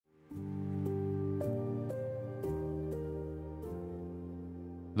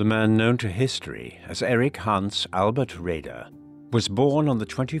The man known to history as Erich Hans Albert Raeder was born on the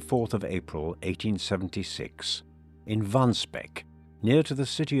 24th of April 1876 in Wandsbek, near to the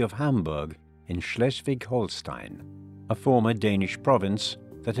city of Hamburg in Schleswig-Holstein, a former Danish province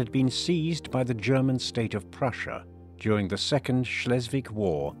that had been seized by the German state of Prussia during the Second Schleswig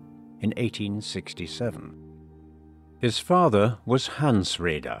War in 1867. His father was Hans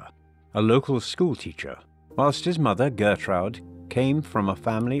Raeder, a local schoolteacher, whilst his mother, Gertrude, came from a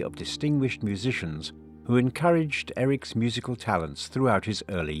family of distinguished musicians who encouraged Erich's musical talents throughout his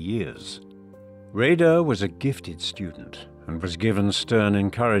early years. Raeder was a gifted student and was given stern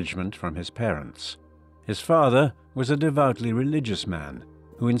encouragement from his parents. His father was a devoutly religious man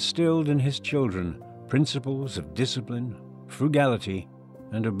who instilled in his children principles of discipline, frugality,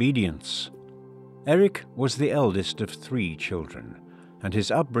 and obedience. Erich was the eldest of 3 children, and his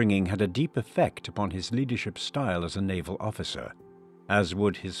upbringing had a deep effect upon his leadership style as a naval officer, as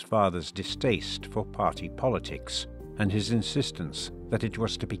would his father's distaste for party politics and his insistence that it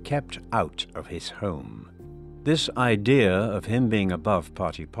was to be kept out of his home. This idea of him being above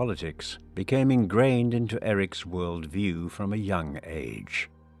party politics became ingrained into Erich's worldview from a young age,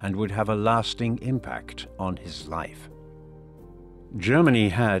 and would have a lasting impact on his life. Germany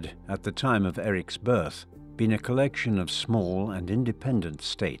had, at the time of Erich's birth, been a collection of small and independent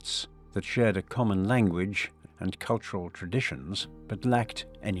states that shared a common language and cultural traditions, but lacked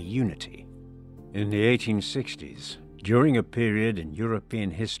any unity. In the 1860s, during a period in European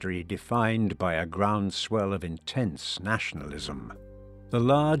history defined by a groundswell of intense nationalism, the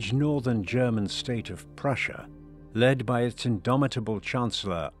large northern German state of Prussia, led by its indomitable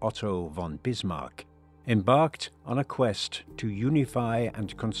Chancellor Otto von Bismarck, embarked on a quest to unify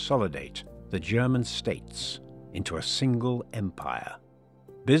and consolidate the German states into a single empire.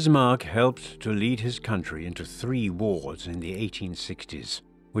 Bismarck helped to lead his country into 3 wars in the 1860s,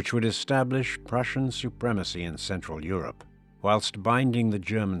 which would establish Prussian supremacy in Central Europe, whilst binding the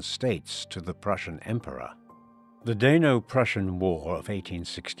German states to the Prussian Emperor. The Dano-Prussian War of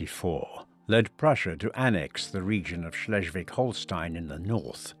 1864 led Prussia to annex the region of Schleswig-Holstein in the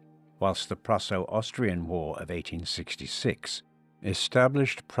north, whilst the Prusso-Austrian War of 1866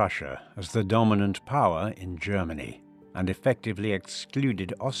 established Prussia as the dominant power in Germany and effectively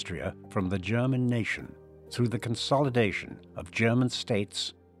excluded Austria from the German nation through the consolidation of German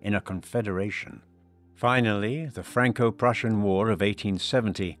states in a confederation. Finally, the Franco-Prussian War of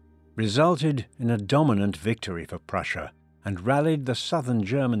 1870 resulted in a dominant victory for Prussia and rallied the southern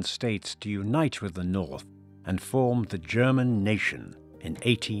German states to unite with the north and form the German nation in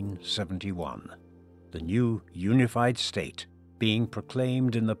 1871, the new unified state being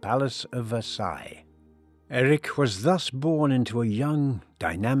proclaimed in the Palace of Versailles. Erich was thus born into a young,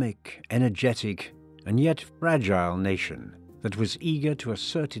 dynamic, energetic, and yet fragile nation that was eager to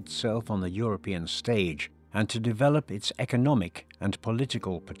assert itself on the European stage and to develop its economic and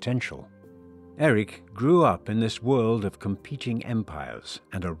political potential. Erich grew up in this world of competing empires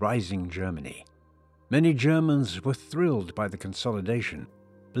and a rising Germany. Many Germans were thrilled by the consolidation,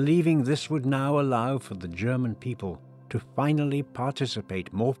 believing this would now allow for the German people to finally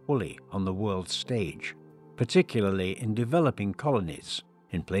participate more fully on the world stage, particularly in developing colonies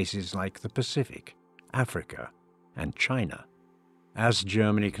in places like the Pacific, Africa, and China. As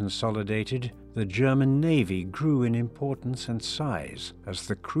Germany consolidated, the German Navy grew in importance and size as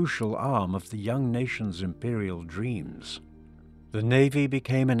the crucial arm of the young nation's imperial dreams. The Navy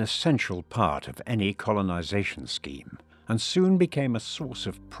became an essential part of any colonization scheme, and soon became a source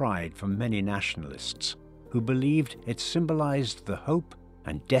of pride for many nationalists who believed it symbolized the hope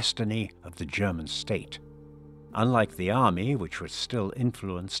and destiny of the German state. Unlike the army, which was still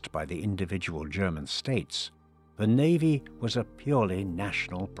influenced by the individual German states, the Navy was a purely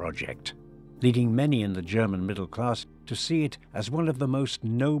national project, leading many in the German middle class to see it as one of the most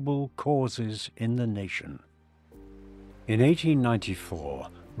noble causes in the nation. In 1894,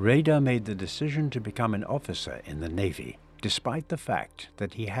 Raeder made the decision to become an officer in the Navy, despite the fact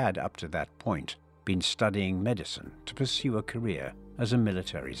that he had up to that point been studying medicine to pursue a career as a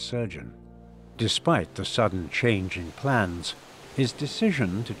military surgeon. Despite the sudden change in plans, his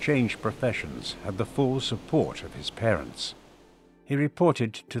decision to change professions had the full support of his parents. He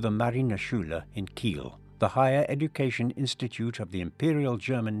reported to the Marineschule in Kiel, the higher education institute of the Imperial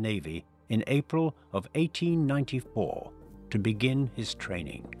German Navy, in April of 1894 to begin his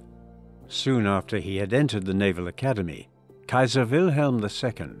training. Soon after he had entered the Naval Academy, Kaiser Wilhelm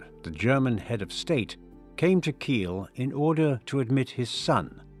II, the German head of state, came to Kiel in order to admit his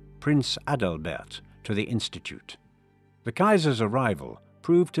son, Prince Adalbert, to the institute. The Kaiser's arrival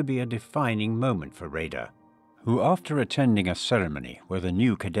proved to be a defining moment for Raeder, who, after attending a ceremony where the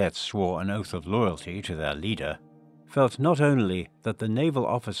new cadets swore an oath of loyalty to their leader, felt not only that the naval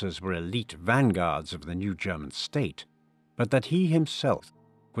officers were elite vanguards of the new German state, but that he himself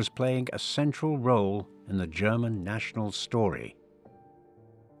was playing a central role in the German national story.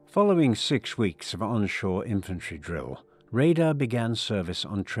 Following 6 weeks of onshore infantry drill, Raeder began service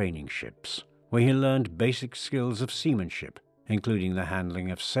on training ships, where he learned basic skills of seamanship, including the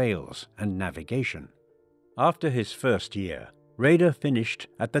handling of sails and navigation. After his first year, Raeder finished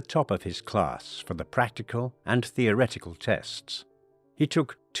at the top of his class for the practical and theoretical tests. He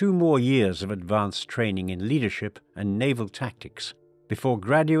took 2 more years of advanced training in leadership and naval tactics before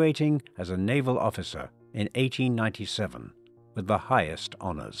graduating as a naval officer in 1897 with the highest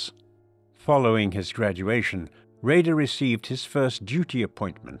honors. Following his graduation, Raeder received his first duty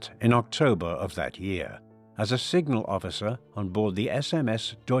appointment in October of that year as a signal officer on board the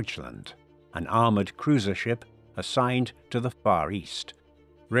SMS Deutschland, an armored cruiser ship assigned to the Far East.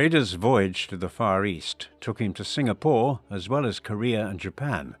 Raeder's voyage to the Far East took him to Singapore as well as Korea and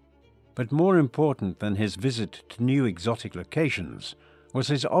Japan, but more important than his visit to new exotic locations was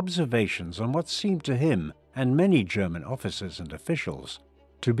his observations on what seemed to him and many German officers and officials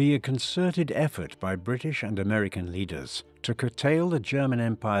to be a concerted effort by British and American leaders to curtail the German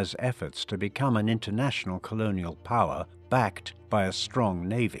Empire's efforts to become an international colonial power backed by a strong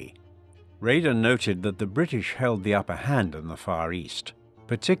navy. Raeder noted that the British held the upper hand in the Far East,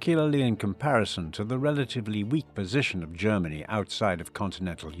 particularly in comparison to the relatively weak position of Germany outside of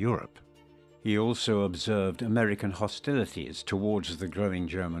continental Europe. He also observed American hostilities towards the growing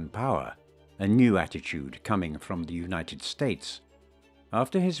German power, a new attitude coming from the United States.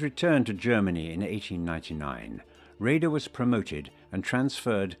 After his return to Germany in 1899, Raeder was promoted and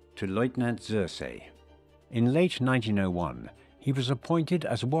transferred to Lieutenant Zersee. In late 1901, he was appointed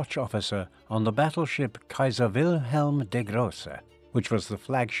as watch officer on the battleship Kaiser Wilhelm der Große, which was the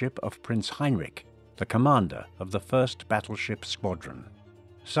flagship of Prince Heinrich, the commander of the 1st Battleship Squadron.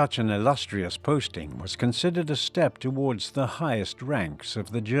 Such an illustrious posting was considered a step towards the highest ranks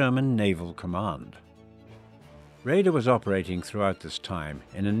of the German naval command. Raeder was operating throughout this time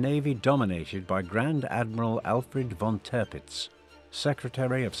in a navy dominated by Grand Admiral Alfred von Tirpitz,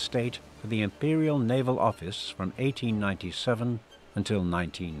 Secretary of State for the Imperial Naval Office from 1897 until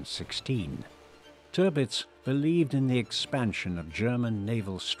 1916. Tirpitz believed in the expansion of German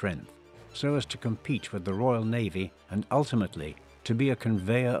naval strength so as to compete with the Royal Navy and ultimately to be a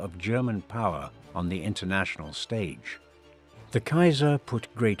conveyor of German power on the international stage. The Kaiser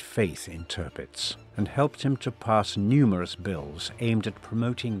put great faith in Tirpitz and helped him to pass numerous bills aimed at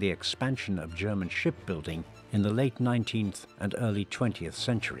promoting the expansion of German shipbuilding in the late 19th and early 20th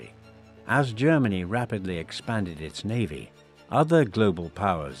century. As Germany rapidly expanded its navy, other global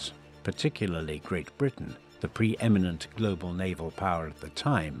powers, particularly Great Britain, the preeminent global naval power at the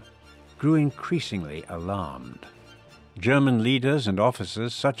time, grew increasingly alarmed. German leaders and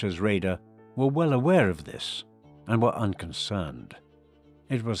officers such as Raeder were well aware of this and were unconcerned.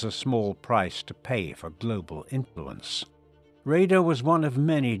 It was a small price to pay for global influence. Raeder was one of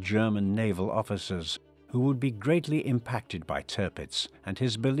many German naval officers who would be greatly impacted by Tirpitz and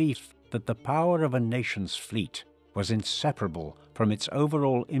his belief that the power of a nation's fleet was inseparable from its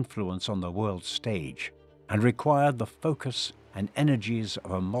overall influence on the world stage and required the focus and energies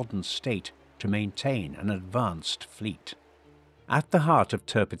of a modern state to maintain an advanced fleet. At the heart of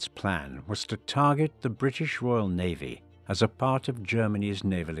Tirpitz's plan was to target the British Royal Navy as a part of Germany's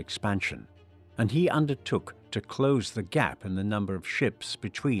naval expansion, and he undertook to close the gap in the number of ships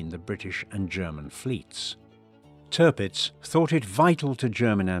between the British and German fleets. Tirpitz thought it vital to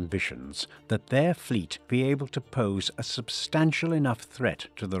German ambitions that their fleet be able to pose a substantial enough threat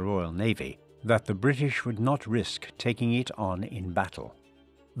to the Royal Navy that the British would not risk taking it on in battle.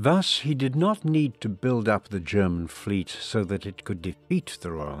 Thus, he did not need to build up the German fleet so that it could defeat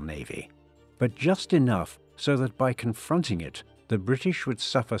the Royal Navy, but just enough so that by confronting it, the British would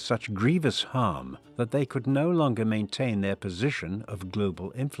suffer such grievous harm that they could no longer maintain their position of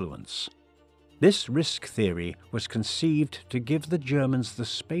global influence. This risk theory was conceived to give the Germans the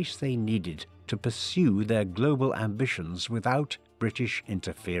space they needed to pursue their global ambitions without British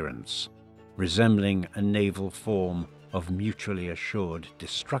interference, resembling a naval form of mutually assured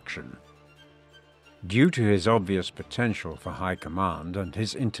destruction. Due to his obvious potential for high command and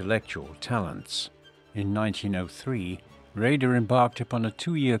his intellectual talents, in 1903, Raeder embarked upon a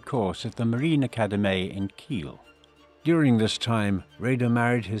 2-year course at the Marine Academy in Kiel. During this time, Raeder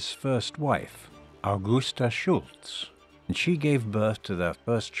married his first wife, Augusta Schultz, and she gave birth to their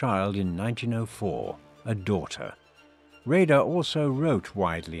first child in 1904, a daughter. Raeder also wrote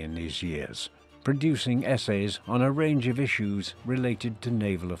widely in these years, producing essays on a range of issues related to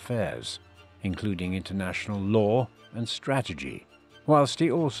naval affairs, including international law and strategy, whilst he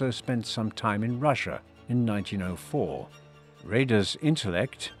also spent some time in Russia in 1904. Raeder's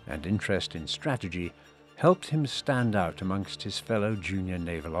intellect and interest in strategy helped him stand out amongst his fellow junior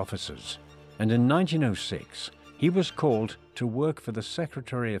naval officers, and in 1906 he was called to work for the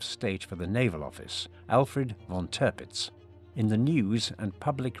Secretary of State for the Naval Office, Alfred von Tirpitz, in the News and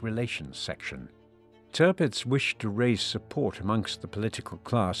Public Relations section. Tirpitz wished to raise support amongst the political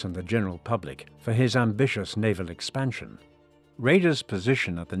class and the general public for his ambitious naval expansion. Raeder's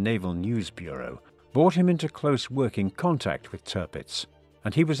position at the Naval News Bureau brought him into close working contact with Tirpitz,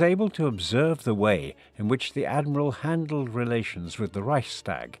 and he was able to observe the way in which the Admiral handled relations with the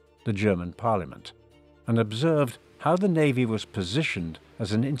Reichstag, the German parliament, and observed how the Navy was positioned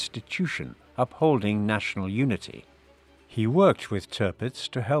as an institution upholding national unity. He worked with Tirpitz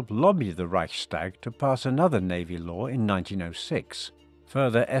to help lobby the Reichstag to pass another Navy law in 1906,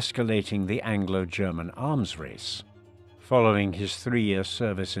 further escalating the Anglo-German arms race. Following his 3-year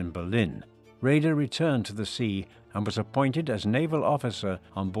service in Berlin, Raeder returned to the sea and was appointed as naval officer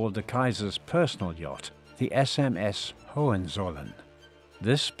on board the Kaiser's personal yacht, the SMS Hohenzollern.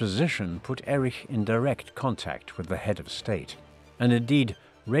 This position put Erich in direct contact with the head of state, and indeed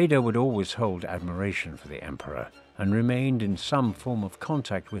Raeder would always hold admiration for the emperor and remained in some form of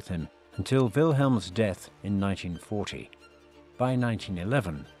contact with him until Wilhelm's death in 1940. By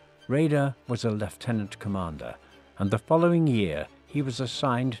 1911, Raeder was a lieutenant commander, and the following year he was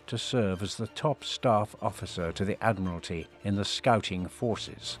assigned to serve as the top staff officer to the Admiralty in the scouting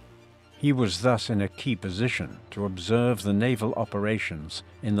forces. He was thus in a key position to observe the naval operations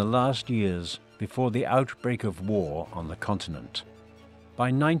in the last years before the outbreak of war on the continent. By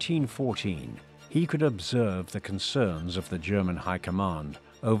 1914, he could observe the concerns of the German High Command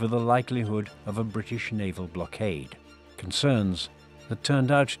over the likelihood of a British naval blockade, concerns that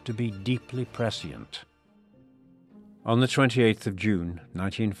turned out to be deeply prescient. On the 28th of June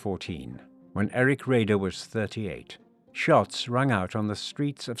 1914, when Erich Raeder was 38, shots rang out on the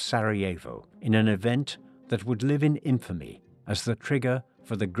streets of Sarajevo in an event that would live in infamy as the trigger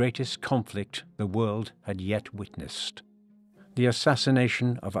for the greatest conflict the world had yet witnessed. The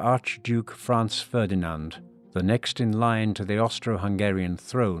assassination of Archduke Franz Ferdinand, the next in line to the Austro-Hungarian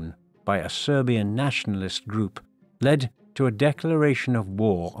throne, by a Serbian nationalist group, led to a declaration of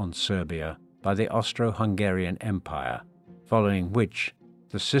war on Serbia by the Austro-Hungarian Empire, following which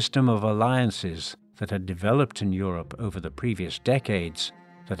the system of alliances that had developed in Europe over the previous decades,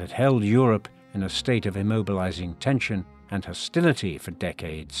 that had held Europe in a state of immobilizing tension and hostility for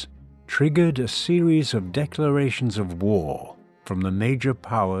decades, triggered a series of declarations of war from the major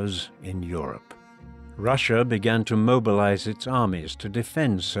powers in Europe. Russia began to mobilize its armies to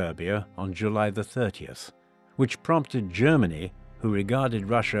defend Serbia on July the 30th, which prompted Germany, who regarded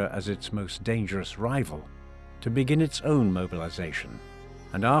Russia as its most dangerous rival, to begin its own mobilization.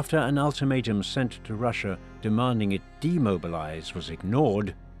 And after an ultimatum sent to Russia demanding it demobilize was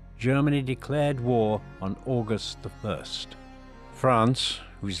ignored, Germany declared war on August the 1st. France,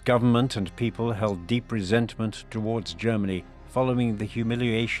 whose government and people held deep resentment towards Germany following the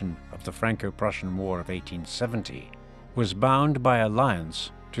humiliation of the Franco-Prussian War of 1870, was bound by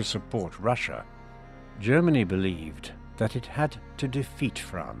alliance to support Russia. Germany believed that it had to defeat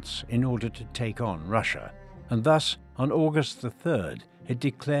France in order to take on Russia, and thus on August the 3rd it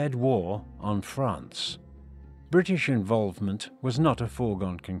declared war on France. British involvement was not a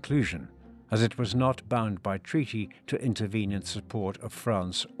foregone conclusion, as it was not bound by treaty to intervene in support of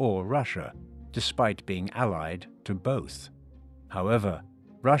France or Russia, despite being allied to both. However,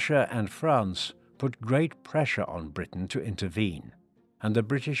 Russia and France put great pressure on Britain to intervene, and the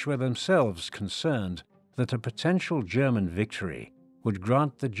British were themselves concerned that a potential German victory would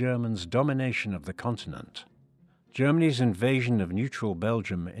grant the Germans domination of the continent. Germany's invasion of neutral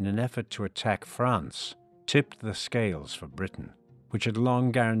Belgium in an effort to attack France tipped the scales for Britain, which had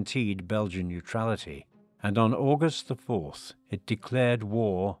long guaranteed Belgian neutrality, and on August the 4th it declared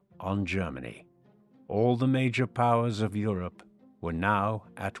war on Germany. All the major powers of Europe were now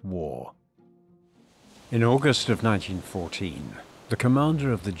at war. In August of 1914, the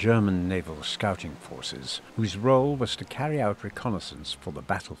commander of the German naval scouting forces, whose role was to carry out reconnaissance for the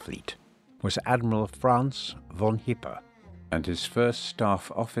battle fleet, was Admiral Franz von Hipper, and his first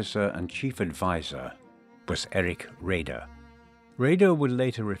staff officer and chief advisor was Erich Raeder. Raeder would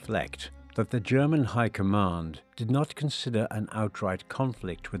later reflect that the German High Command did not consider an outright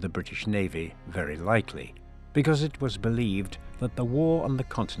conflict with the British Navy very likely, because it was believed that the war on the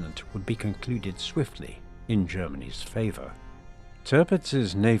continent would be concluded swiftly in Germany's favor.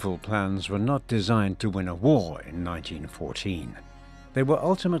 Tirpitz's naval plans were not designed to win a war in 1914. They were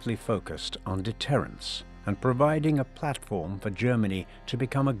ultimately focused on deterrence and providing a platform for Germany to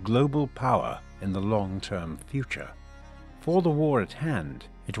become a global power in the long-term future. For the war at hand,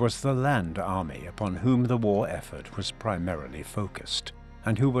 it was the land army upon whom the war effort was primarily focused,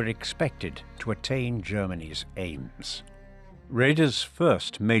 and who were expected to attain Germany's aims. Raeder's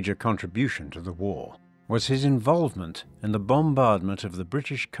first major contribution to the war was his involvement in the bombardment of the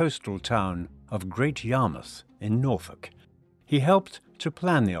British coastal town of Great Yarmouth in Norfolk. He helped to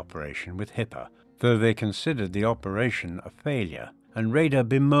plan the operation with Hipper, though they considered the operation a failure, and Raeder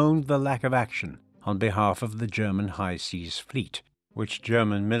bemoaned the lack of action on behalf of the German High Seas Fleet, which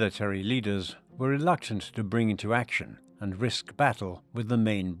German military leaders were reluctant to bring into action and risk battle with the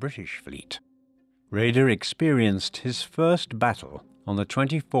main British fleet. Raeder experienced his first battle on the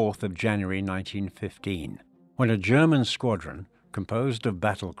 24th of January 1915, when a German squadron, composed of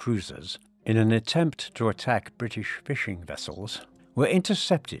battle cruisers, in an attempt to attack British fishing vessels, were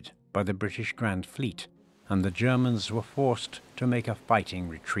intercepted by the British Grand Fleet, and the Germans were forced to make a fighting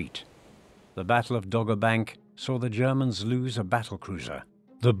retreat. The Battle of Dogger Bank saw the Germans lose a battlecruiser,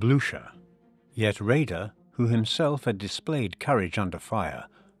 the Blucher. Yet Raeder, who himself had displayed courage under fire,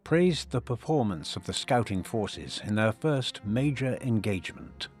 praised the performance of the scouting forces in their first major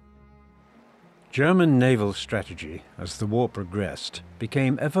engagement. German naval strategy, as the war progressed,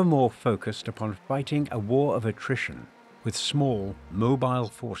 became ever more focused upon fighting a war of attrition with small, mobile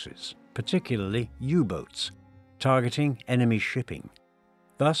forces, particularly U-boats, targeting enemy shipping.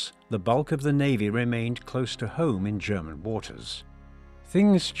 Thus, the bulk of the Navy remained close to home in German waters.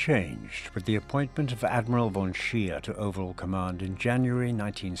 Things changed with the appointment of Admiral von Scheer to overall command in January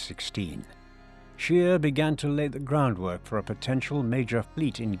 1916. Scheer began to lay the groundwork for a potential major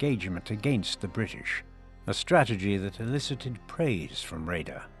fleet engagement against the British, a strategy that elicited praise from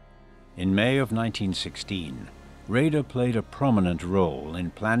Raeder. In May of 1916, Raeder played a prominent role in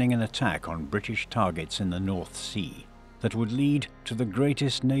planning an attack on British targets in the North Sea that would lead to the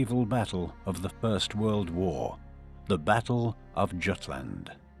greatest naval battle of the First World War, the Battle of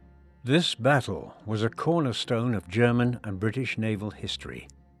Jutland. This battle was a cornerstone of German and British naval history,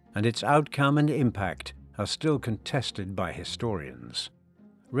 and its outcome and impact are still contested by historians.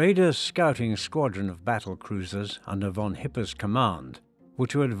 Raeder's scouting squadron of battle cruisers under von Hipper's command were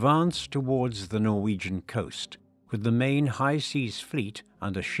to advance towards the Norwegian coast, with the main High Seas Fleet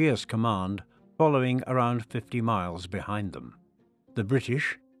under Scheer's command following around 50 miles behind them. The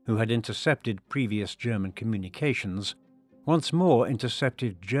British, who had intercepted previous German communications, once more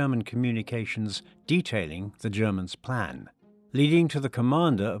intercepted German communications detailing the Germans' plan, leading to the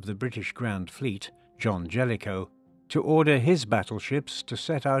commander of the British Grand Fleet, John Jellicoe, to order his battleships to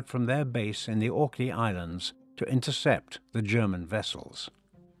set out from their base in the Orkney Islands to intercept the German vessels.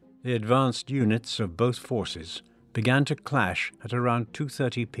 The advanced units of both forces began to clash at around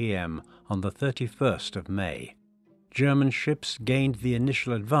 2:30 p.m. on the 31st of May. German ships gained the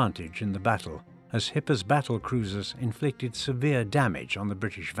initial advantage in the battle as Hipper's battle cruisers inflicted severe damage on the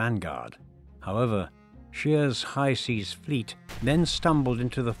British vanguard. However, Scheer's High Seas Fleet then stumbled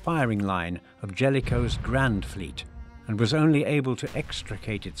into the firing line of Jellicoe's Grand Fleet and was only able to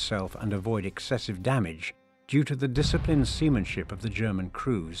extricate itself and avoid excessive damage due to the disciplined seamanship of the German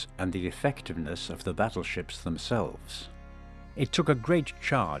crews and the effectiveness of the battleships themselves. It took a great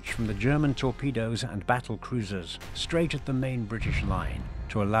charge from the German torpedoes and battle cruisers straight at the main British line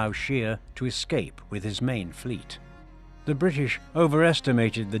to allow Scheer to escape with his main fleet. The British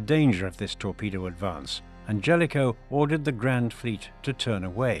overestimated the danger of this torpedo advance, and Jellicoe ordered the Grand Fleet to turn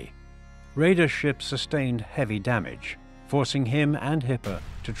away. Raeder's ship sustained heavy damage, forcing him and Hipper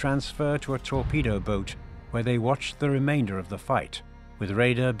to transfer to a torpedo boat where they watched the remainder of the fight, with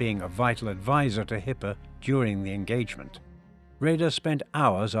Raeder being a vital advisor to Hipper during the engagement. Raeder spent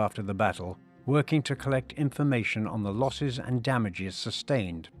hours after the battle working to collect information on the losses and damages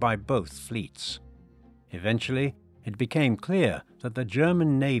sustained by both fleets. Eventually, it became clear that the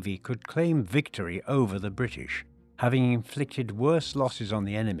German Navy could claim victory over the British, having inflicted worse losses on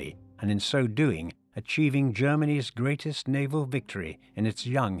the enemy and in so doing achieving Germany's greatest naval victory in its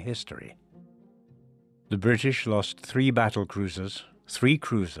young history. The British lost 3 battle cruisers, 3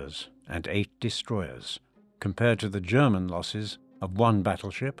 cruisers, and 8 destroyers, compared to the German losses of 1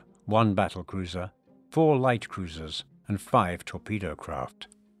 battleship, 1 battlecruiser, 4 light cruisers, and 5 torpedo craft.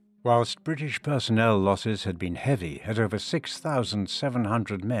 Whilst British personnel losses had been heavy at over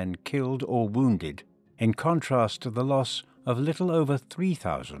 6,700 men killed or wounded, in contrast to the loss of little over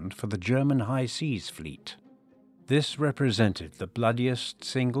 3,000 for the German High Seas Fleet. This represented the bloodiest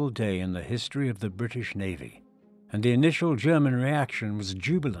single day in the history of the British Navy, and the initial German reaction was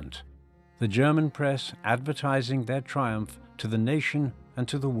jubilant, the German press advertising their triumph to the nation and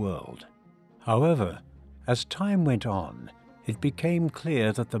to the world. However, as time went on, it became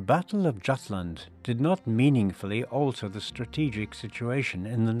clear that the Battle of Jutland did not meaningfully alter the strategic situation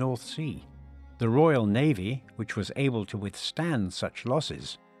in the North Sea. The Royal Navy, which was able to withstand such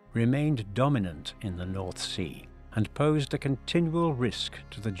losses, remained dominant in the North Sea and posed a continual risk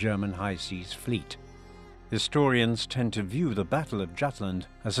to the German High Seas Fleet. Historians tend to view the Battle of Jutland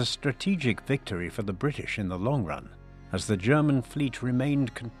as a strategic victory for the British in the long run, as the German fleet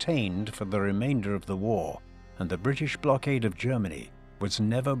remained contained for the remainder of the war, and the British blockade of Germany was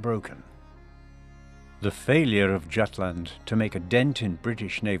never broken. The failure of Jutland to make a dent in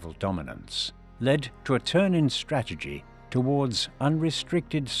British naval dominance led to a turn in strategy towards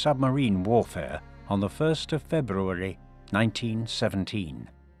unrestricted submarine warfare on the 1st of February 1917,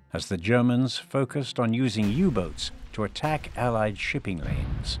 as the Germans focused on using U-boats to attack Allied shipping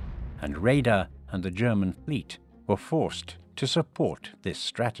lanes, and Raeder and the German fleet were forced to support this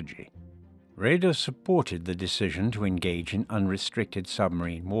strategy. Raeder supported the decision to engage in unrestricted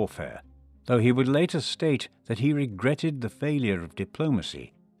submarine warfare, though he would later state that he regretted the failure of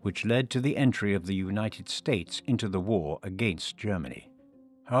diplomacy which led to the entry of the United States into the war against Germany.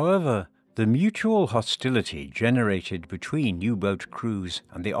 However, the mutual hostility generated between U-boat crews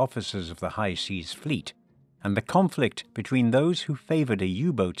and the officers of the High Seas Fleet, and the conflict between those who favored a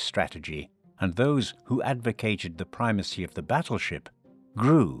U-boat strategy and those who advocated the primacy of the battleship,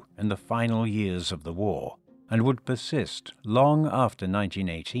 grew in the final years of the war and would persist long after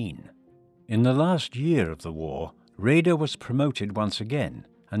 1918. In the last year of the war, Raeder was promoted once again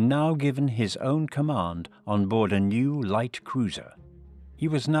and now given his own command on board a new light cruiser. He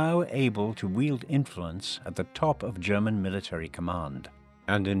was now able to wield influence at the top of German military command,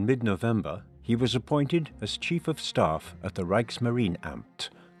 and in mid-November he was appointed as Chief of Staff at the Kriegsmarine Amt,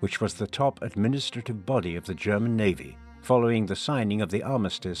 which was the top administrative body of the German Navy, following the signing of the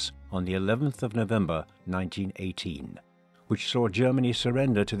armistice on the 11th of November 1918, which saw Germany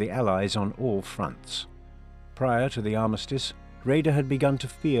surrender to the Allies on all fronts. Prior to the armistice, Raeder had begun to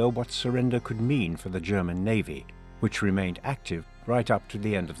fear what surrender could mean for the German Navy, which remained active right up to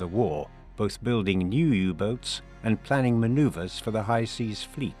the end of the war, both building new U-boats and planning maneuvers for the High Seas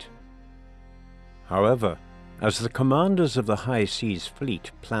Fleet. However, as the commanders of the High Seas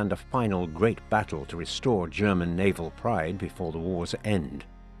Fleet planned a final great battle to restore German naval pride before the war's end,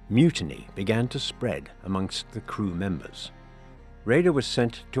 mutiny began to spread amongst the crew members. Raeder was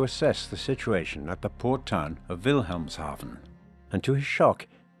sent to assess the situation at the port town of Wilhelmshaven, and to his shock,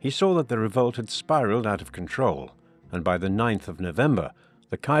 he saw that the revolt had spiraled out of control, and by the 9th of November,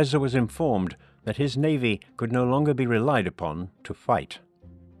 the Kaiser was informed that his navy could no longer be relied upon to fight.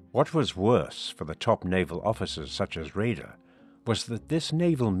 What was worse for the top naval officers such as Raeder was that this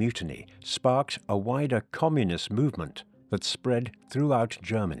naval mutiny sparked a wider communist movement that spread throughout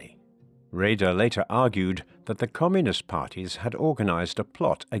Germany. Raeder later argued that the communist parties had organized a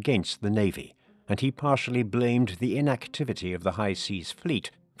plot against the navy, and he partially blamed the inactivity of the High Seas Fleet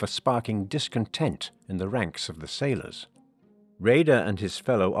for sparking discontent in the ranks of the sailors. Raeder and his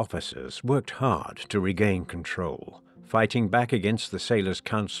fellow officers worked hard to regain control, fighting back against the sailors'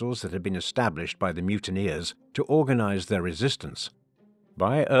 councils that had been established by the mutineers to organize their resistance.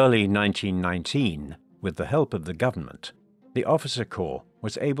 By early 1919, with the help of the government, the officer corps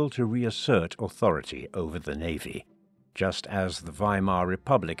was able to reassert authority over the navy, just as the Weimar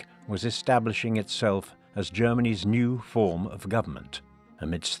Republic was establishing itself as Germany's new form of government,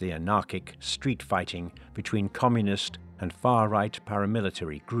 amidst the anarchic street fighting between communist and far-right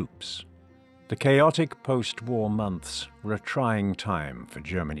paramilitary groups. The chaotic post-war months were a trying time for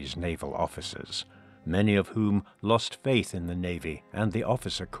Germany's naval officers, many of whom lost faith in the Navy and the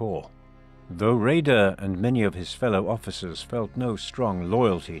officer corps. Though Raeder and many of his fellow officers felt no strong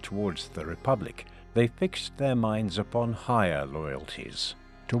loyalty towards the Republic, they fixed their minds upon higher loyalties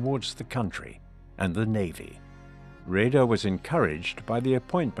towards the country and the Navy. Raeder was encouraged by the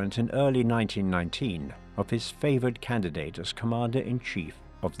appointment in early 1919 of his favored candidate as Commander-in-Chief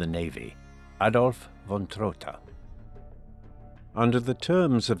of the Navy, Adolf von Trotha. Under the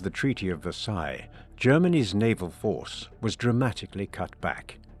terms of the Treaty of Versailles, Germany's naval force was dramatically cut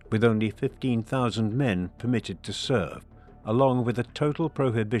back, with only 15,000 men permitted to serve, along with a total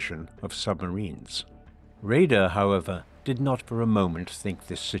prohibition of submarines. Raeder, however, did not for a moment think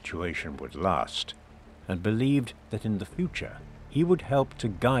this situation would last, and believed that in the future he would help to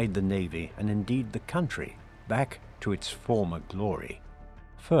guide the Navy and indeed the country back to its former glory.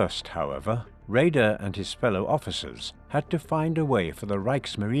 First, however, Raeder and his fellow officers had to find a way for the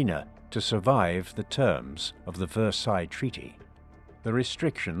Kriegsmarine to survive the terms of the Versailles Treaty. The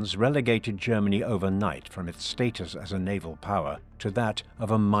restrictions relegated Germany overnight from its status as a naval power to that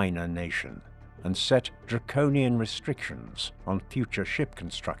of a minor nation, and set draconian restrictions on future ship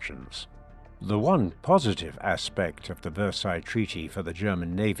constructions. The one positive aspect of the Versailles Treaty for the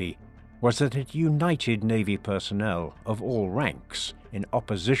German Navy was that it united Navy personnel of all ranks in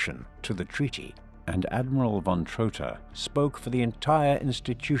opposition to the treaty, and Admiral von Trotha spoke for the entire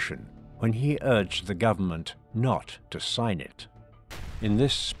institution when he urged the government not to sign it. In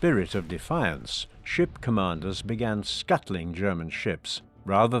this spirit of defiance, ship commanders began scuttling German ships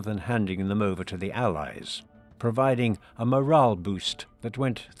rather than handing them over to the Allies, providing a morale boost that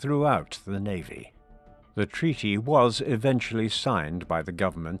went throughout the Navy. The treaty was eventually signed by the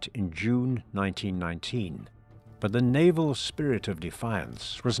government in June 1919, but the naval spirit of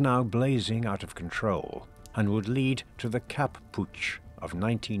defiance was now blazing out of control and would lead to the Kapp Putsch of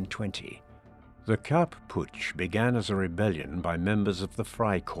 1920. The Kapp Putsch began as a rebellion by members of the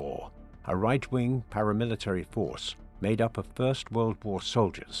Freikorps, a right-wing paramilitary force made up of First World War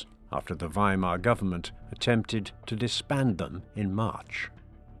soldiers after the Weimar government attempted to disband them in March.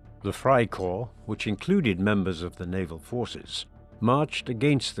 The Freikorps, which included members of the naval forces, marched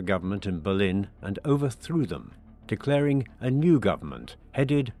against the government in Berlin and overthrew them, declaring a new government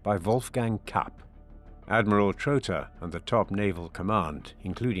headed by Wolfgang Kapp. Admiral Trotha and the top naval command,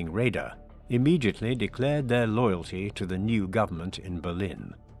 including Raeder, immediately declared their loyalty to the new government in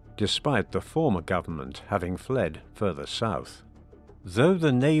Berlin, despite the former government having fled further south. Though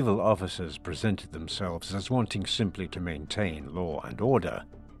the naval officers presented themselves as wanting simply to maintain law and order,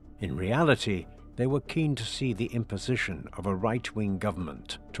 in reality they were keen to see the imposition of a right-wing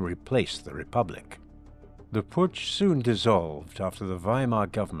government to replace the Republic. The putsch soon dissolved after the Weimar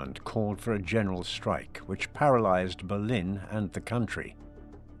government called for a general strike which paralyzed Berlin and the country.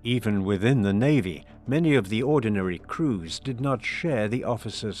 Even within the Navy, many of the ordinary crews did not share the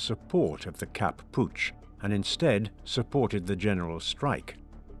officers' support of the Kapp Putsch and instead supported the general strike.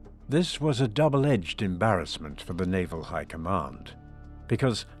 This was a double-edged embarrassment for the Naval High Command,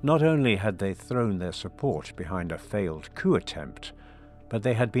 because not only had they thrown their support behind a failed coup attempt, but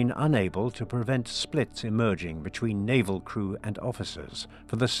they had been unable to prevent splits emerging between naval crew and officers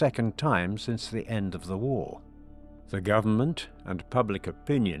for the second time since the end of the war. The government and public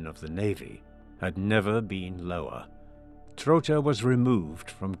opinion of the Navy had never been lower. Trotha was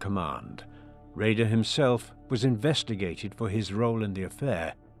removed from command. Raeder himself was investigated for his role in the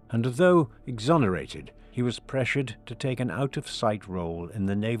affair, and though exonerated, he was pressured to take an out-of-sight role in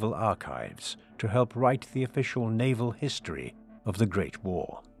the Naval Archives to help write the official naval history of the Great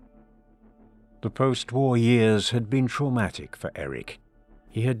War. The post-war years had been traumatic for Erich.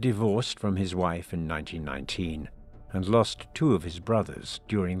 He had divorced from his wife in 1919 and lost two of his brothers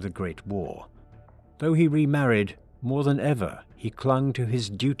during the Great War. Though he remarried, more than ever he clung to his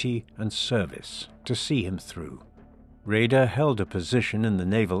duty and service to see him through. Raeder held a position in the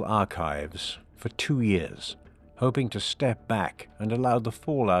Naval Archives for 2 years, hoping to step back and allow the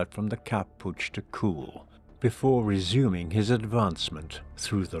fallout from the Kapp Putsch to cool, before resuming his advancement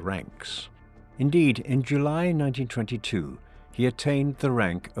through the ranks. Indeed, in July 1922, he attained the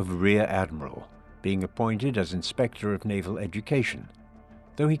rank of Rear Admiral, being appointed as Inspector of Naval Education.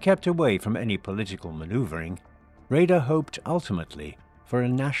 Though he kept away from any political maneuvering, Raeder hoped ultimately for a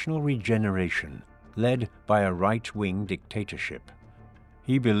national regeneration led by a right-wing dictatorship.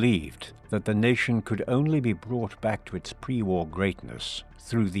 He believed that the nation could only be brought back to its pre-war greatness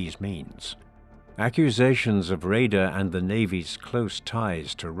through these means. Accusations of Raeder and the Navy's close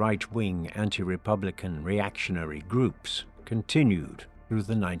ties to right-wing anti-republican reactionary groups continued through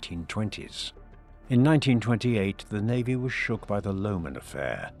the 1920s. In 1928, the Navy was shook by the Lohmann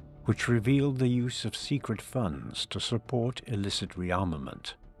affair, which revealed the use of secret funds to support illicit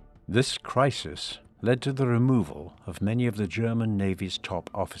rearmament. This crisis led to the removal of many of the German Navy's top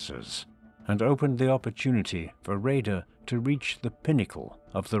officers and opened the opportunity for Raeder to reach the pinnacle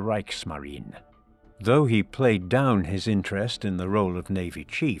of the Kriegsmarine. Though he played down his interest in the role of Navy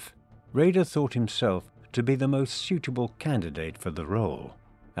Chief, Raeder thought himself to be the most suitable candidate for the role,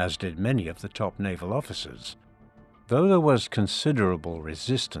 as did many of the top naval officers. Though there was considerable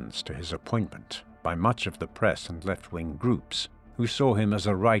resistance to his appointment by much of the press and left-wing groups, who saw him as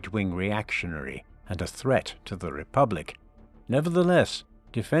a right-wing reactionary and a threat to the Republic, nevertheless,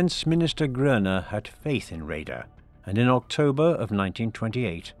 Defense Minister Groener had faith in Raeder, and in October of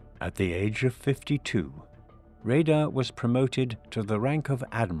 1928, at the age of 52, Raeder was promoted to the rank of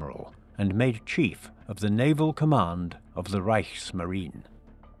Admiral and made Chief of the Naval Command of the Kriegsmarine.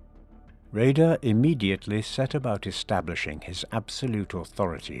 Raeder immediately set about establishing his absolute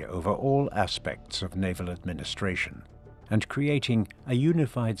authority over all aspects of naval administration and creating a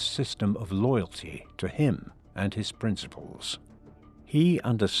unified system of loyalty to him and his principles. He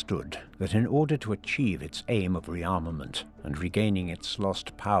understood that in order to achieve its aim of rearmament and regaining its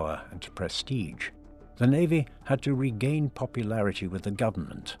lost power and prestige, the Navy had to regain popularity with the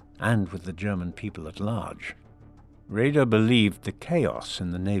government and with the German people at large. Raeder believed the chaos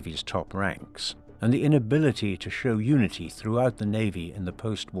in the Navy's top ranks and the inability to show unity throughout the Navy in the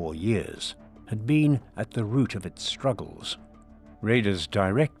post-war years had been at the root of its struggles. Raeder's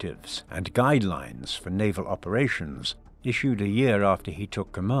directives and guidelines for naval operations, issued a year after he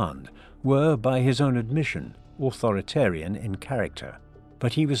took command, were, by his own admission, authoritarian in character,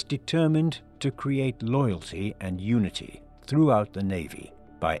 but he was determined to create loyalty and unity throughout the Navy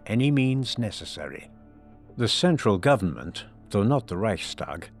by any means necessary. The central government, though not the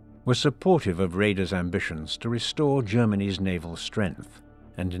Reichstag, was supportive of Raeder's ambitions to restore Germany's naval strength,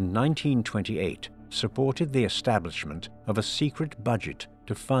 and in 1928 supported the establishment of a secret budget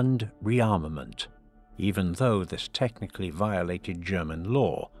to fund rearmament, even though this technically violated German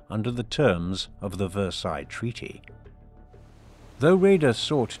law under the terms of the Versailles Treaty. Though Raeder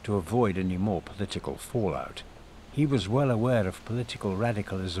sought to avoid any more political fallout, he was well aware of political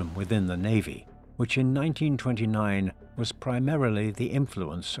radicalism within the Navy, which in 1929 was primarily the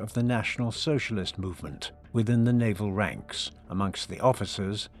influence of the National Socialist movement within the naval ranks amongst the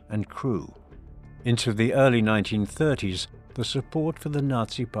officers and crew. Into the early 1930s, the support for the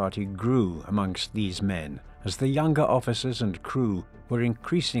Nazi Party grew amongst these men as the younger officers and crew were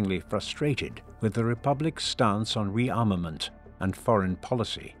increasingly frustrated with the Republic's stance on rearmament and foreign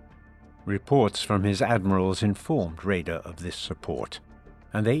policy. Reports from his admirals informed Raeder of this support,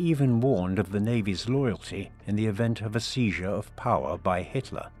 and they even warned of the Navy's loyalty in the event of a seizure of power by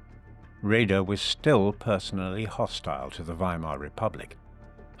Hitler. Raeder was still personally hostile to the Weimar Republic.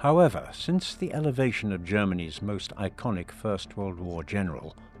 However, since the elevation of Germany's most iconic First World War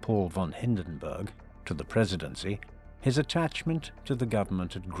general, Paul von Hindenburg, to the presidency, his attachment to the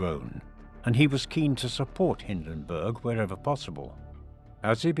government had grown, and he was keen to support Hindenburg wherever possible.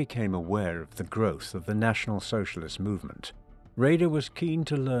 As he became aware of the growth of the National Socialist movement, Raeder was keen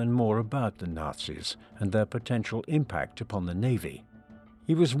to learn more about the Nazis and their potential impact upon the Navy.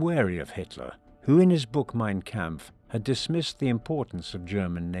 He was wary of Hitler, who in his book Mein Kampf had dismissed the importance of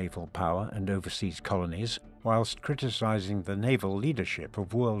German naval power and overseas colonies whilst criticizing the naval leadership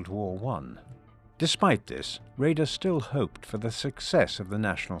of World War I. Despite this, Raeder still hoped for the success of the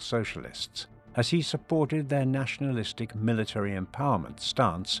National Socialists, as he supported their nationalistic military empowerment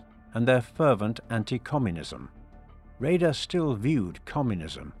stance and their fervent anti-communism. Raeder still viewed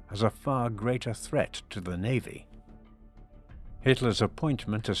communism as a far greater threat to the Navy. Hitler's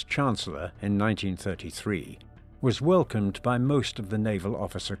appointment as Chancellor in 1933 was welcomed by most of the naval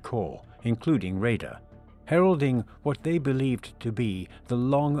officer corps, including Raeder, heralding what they believed to be the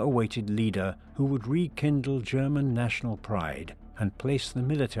long-awaited leader who would rekindle German national pride and place the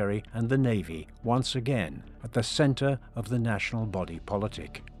military and the Navy once again at the center of the national body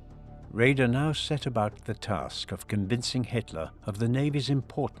politic. Raeder now set about the task of convincing Hitler of the Navy's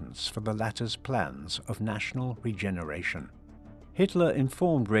importance for the latter's plans of national regeneration. Hitler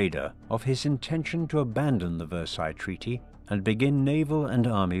informed Raeder of his intention to abandon the Versailles Treaty and begin naval and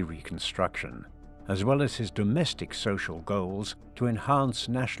army reconstruction, as well as his domestic social goals to enhance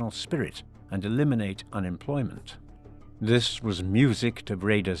national spirit and eliminate unemployment. This was music to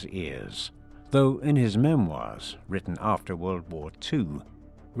Raeder's ears, though in his memoirs, written after World War II,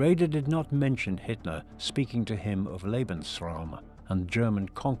 Raeder did not mention Hitler speaking to him of Lebensraum and German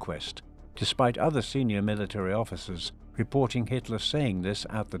conquest, despite other senior military officers reporting Hitler saying this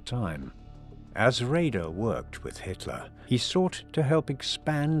at the time. As Raeder worked with Hitler, he sought to help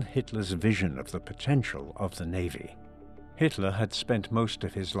expand Hitler's vision of the potential of the Navy. Hitler had spent most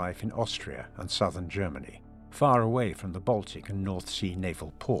of his life in Austria and southern Germany, far away from the Baltic and North Sea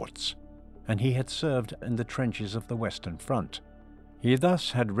naval ports, and he had served in the trenches of the Western Front. He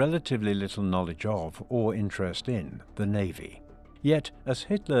thus had relatively little knowledge of or interest in the Navy. Yet, as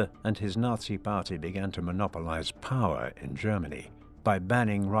Hitler and his Nazi party began to monopolize power in Germany by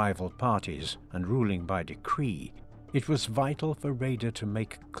banning rival parties and ruling by decree, it was vital for Raeder to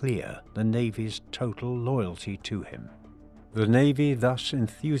make clear the Navy's total loyalty to him. The Navy thus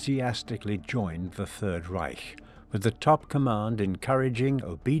enthusiastically joined the Third Reich, with the top command encouraging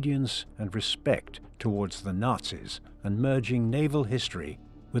obedience and respect towards the Nazis and merging naval history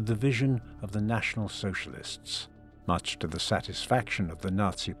with the vision of the National Socialists, much to the satisfaction of the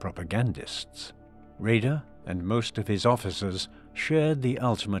Nazi propagandists. Raeder and most of his officers shared the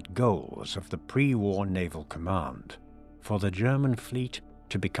ultimate goals of the pre-war naval command, for the German fleet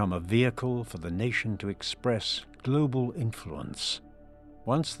to become a vehicle for the nation to express global influence.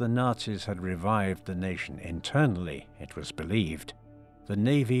 Once the Nazis had revived the nation internally, it was believed, the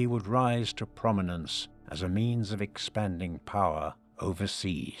Navy would rise to prominence as a means of expanding power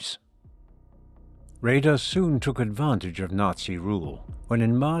overseas. Raeder soon took advantage of Nazi rule when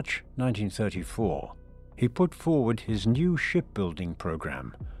in March 1934 he put forward his new shipbuilding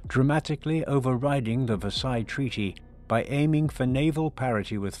program, dramatically overriding the Versailles Treaty by aiming for naval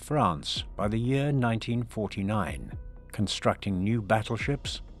parity with France by the year 1949, constructing new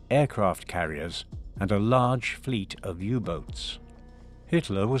battleships, aircraft carriers, and a large fleet of U-boats.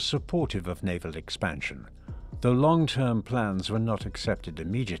 Hitler was supportive of naval expansion, though long-term plans were not accepted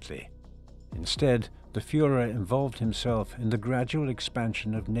immediately. Instead, the Führer involved himself in the gradual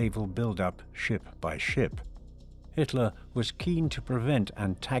expansion of naval build-up ship by ship. Hitler was keen to prevent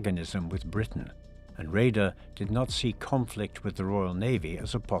antagonism with Britain, and Raeder did not see conflict with the Royal Navy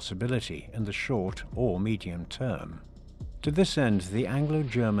as a possibility in the short or medium term. To this end, the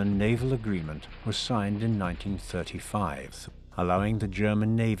Anglo-German Naval Agreement was signed in 1935, allowing the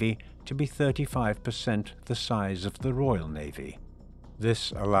German Navy to be 35% the size of the Royal Navy.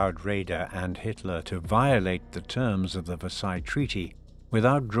 This allowed Raeder and Hitler to violate the terms of the Versailles Treaty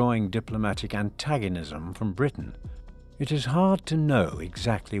without drawing diplomatic antagonism from Britain. It is hard to know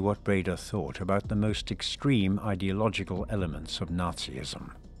exactly what Raeder thought about the most extreme ideological elements of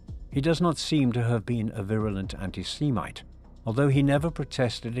Nazism. He does not seem to have been a virulent anti-Semite, although he never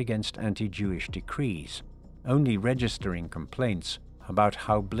protested against anti-Jewish decrees, only registering complaints about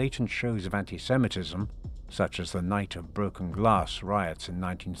how blatant shows of anti-Semitism, such as the Night of Broken Glass riots in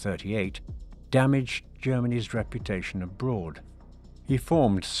 1938, damaged Germany's reputation abroad. He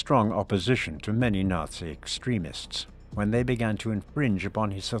formed strong opposition to many Nazi extremists when they began to infringe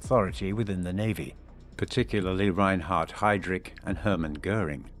upon his authority within the Navy, particularly Reinhard Heydrich and Hermann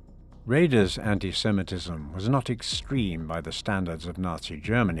Göring. Raeder's anti-Semitism was not extreme by the standards of Nazi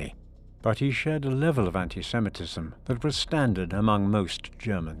Germany, but he shared a level of anti-Semitism that was standard among most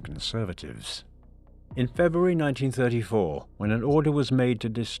German conservatives. In February 1934, when an order was made to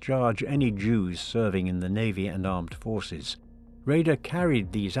discharge any Jews serving in the Navy and armed forces, Raeder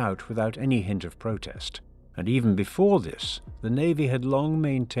carried these out without any hint of protest, and even before this, the Navy had long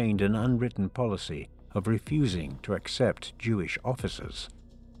maintained an unwritten policy of refusing to accept Jewish officers.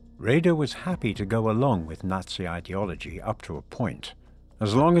 Raeder was happy to go along with Nazi ideology up to a point,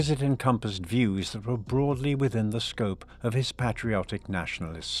 as long as it encompassed views that were broadly within the scope of his patriotic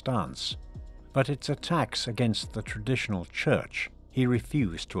nationalist stance. But its attacks against the traditional church he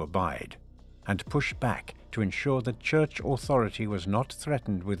refused to abide, and pushed back to ensure that church authority was not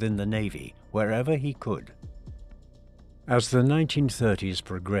threatened within the Navy wherever he could. As the 1930s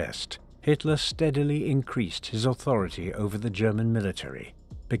progressed, Hitler steadily increased his authority over the German military,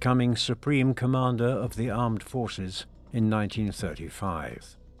 becoming Supreme Commander of the Armed Forces in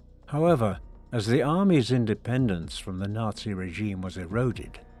 1935. However, as the Army's independence from the Nazi regime was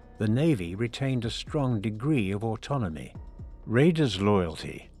eroded, the Navy retained a strong degree of autonomy. Raeder's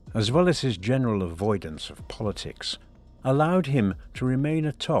loyalty, as well as his general avoidance of politics, allowed him to remain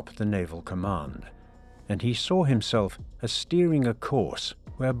atop the naval command, and he saw himself as steering a course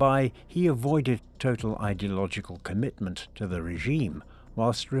whereby he avoided total ideological commitment to the regime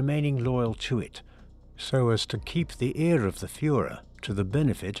whilst remaining loyal to it, so as to keep the ear of the Führer to the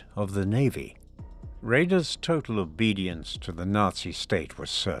benefit of the Navy. Raeder's total obedience to the Nazi state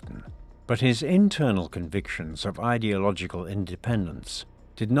was certain, but his internal convictions of ideological independence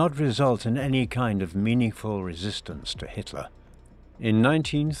did not result in any kind of meaningful resistance to Hitler. In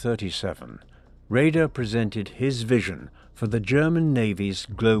 1937, Raeder presented his vision for the German Navy's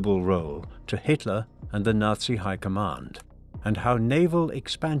global role to Hitler and the Nazi High Command, and how naval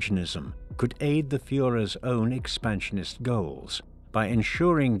expansionism could aid the Führer's own expansionist goals by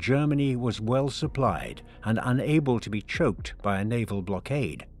ensuring Germany was well supplied and unable to be choked by a naval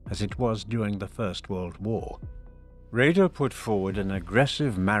blockade, as it was during the First World War. Raeder put forward an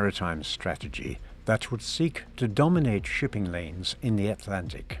aggressive maritime strategy that would seek to dominate shipping lanes in the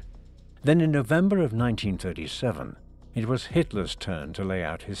Atlantic. Then in November of 1937, it was Hitler's turn to lay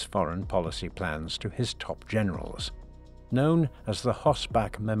out his foreign policy plans to his top generals. Known as the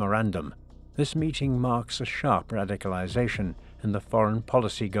Hossbach Memorandum, this meeting marks a sharp radicalization in the foreign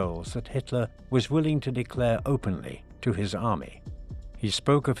policy goals that Hitler was willing to declare openly to his army. He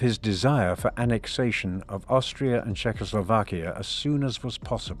spoke of his desire for annexation of Austria and Czechoslovakia as soon as was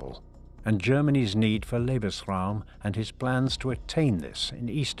possible, and Germany's need for Lebensraum and his plans to attain this in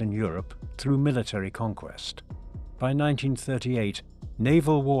Eastern Europe through military conquest. By 1938,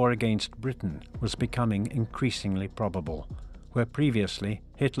 naval war against Britain was becoming increasingly probable, where previously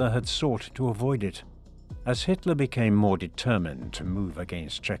Hitler had sought to avoid it. As Hitler became more determined to move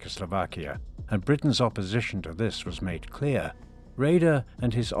against Czechoslovakia, and Britain's opposition to this was made clear, Raeder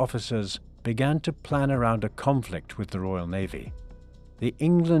and his officers began to plan around a conflict with the Royal Navy. The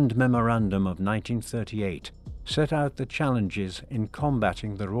England Memorandum of 1938 set out the challenges in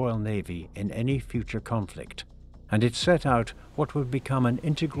combating the Royal Navy in any future conflict, and it set out what would become an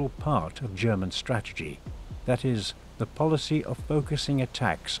integral part of German strategy, that is, the policy of focusing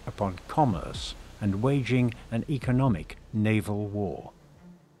attacks upon commerce and waging an economic naval war.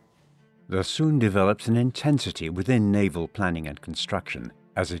 There soon developed an intensity within naval planning and construction,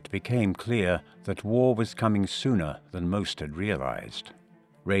 as it became clear that war was coming sooner than most had realized.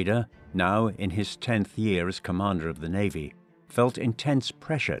 Raeder, now in his 10th year as commander of the Navy, felt intense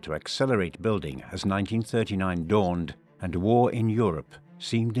pressure to accelerate building as 1939 dawned and war in Europe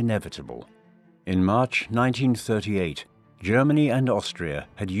seemed inevitable. In March 1938, Germany and Austria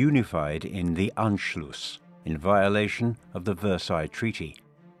had unified in the Anschluss, in violation of the Versailles Treaty,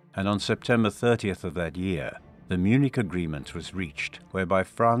 and on September 30th of that year, the Munich Agreement was reached, whereby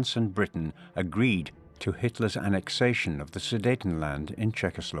France and Britain agreed to Hitler's annexation of the Sudetenland in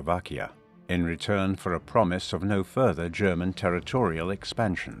Czechoslovakia, in return for a promise of no further German territorial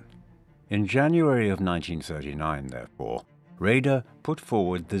expansion. In January of 1939, therefore, Raeder put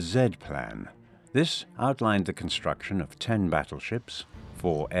forward the Z Plan. This outlined the construction of 10 battleships,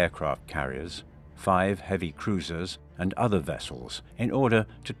 4 aircraft carriers, 5 heavy cruisers and other vessels in order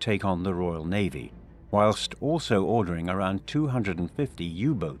to take on the Royal Navy, whilst also ordering around 250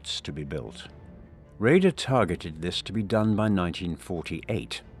 U-boats to be built. Raeder targeted this to be done by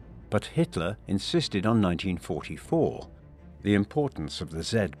 1948, but Hitler insisted on 1944. The importance of the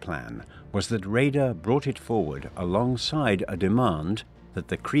Z Plan was that Raeder brought it forward alongside a demand that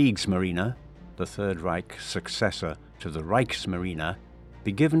the Kriegsmarine, the Third Reich's successor to the Reichsmarine,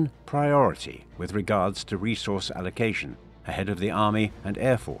 be given priority with regards to resource allocation ahead of the Army and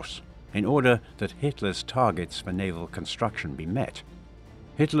Air Force, in order that Hitler's targets for naval construction be met.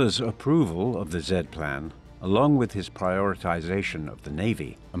 Hitler's approval of the Z Plan, along with his prioritization of the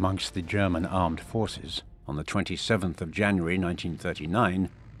Navy amongst the German armed forces on the 27th of January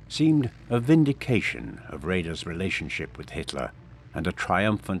 1939, seemed a vindication of Raeder's relationship with Hitler and a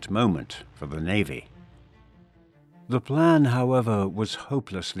triumphant moment for the Navy. The plan, however, was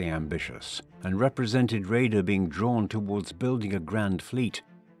hopelessly ambitious and represented Raeder being drawn towards building a grand fleet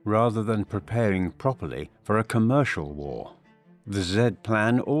rather than preparing properly for a commercial war. The Z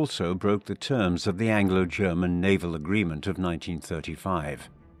Plan also broke the terms of the Anglo-German Naval Agreement of 1935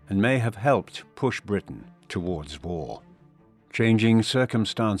 and may have helped push Britain towards war. Changing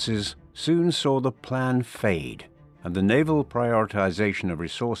circumstances soon saw the plan fade and the naval prioritization of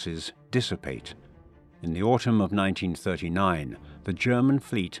resources dissipate. In the autumn of 1939, the German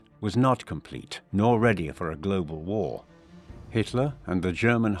fleet was not complete nor ready for a global war. Hitler and the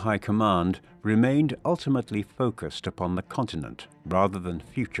German High Command remained ultimately focused upon the continent rather than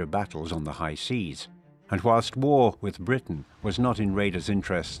future battles on the high seas, and whilst war with Britain was not in Raeder's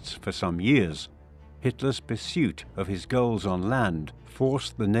interests for some years, Hitler's pursuit of his goals on land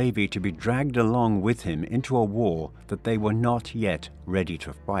forced the Navy to be dragged along with him into a war that they were not yet ready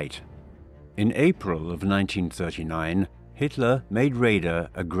to fight. In April of 1939, Hitler made Raeder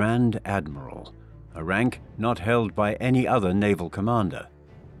a Grand Admiral, a rank not held by any other naval commander.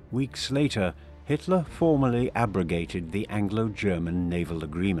 Weeks later, Hitler formally abrogated the Anglo-German Naval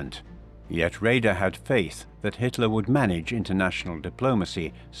Agreement. Yet Raeder had faith that Hitler would manage international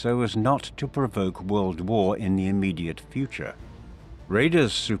diplomacy so as not to provoke world war in the immediate future.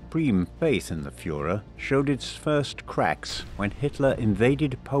 Raeder's supreme faith in the Führer showed its first cracks when Hitler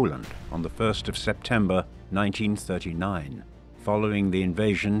invaded Poland on the 1st of September 1939. Following the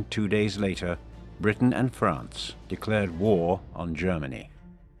invasion 2 days later, Britain and France declared war on Germany.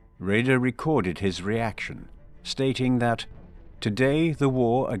 Raeder recorded his reaction, stating that, "Today the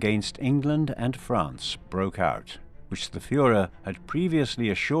war against England and France broke out, which the Führer had previously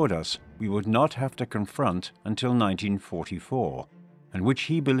assured us we would not have to confront until 1944, and which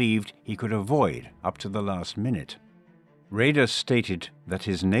he believed he could avoid up to the last minute." Raeder stated that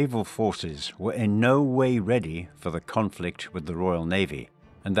his naval forces were in no way ready for the conflict with the Royal Navy,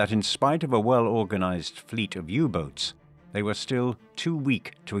 and that in spite of a well-organized fleet of U-boats, they were still too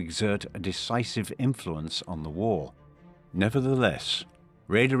weak to exert a decisive influence on the war. Nevertheless,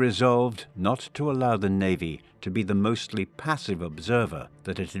 Raeder resolved not to allow the Navy to be the mostly passive observer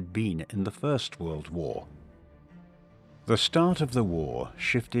that it had been in the First World War. The start of the war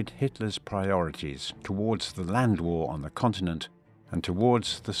shifted Hitler's priorities towards the land war on the continent and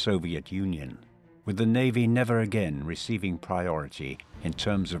towards the Soviet Union, with the Navy never again receiving priority in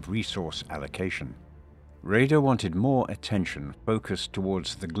terms of resource allocation. Raeder wanted more attention focused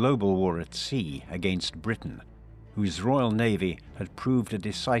towards the global war at sea against Britain, whose Royal Navy had proved a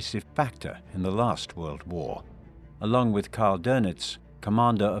decisive factor in the last World War. Along with Karl Dönitz,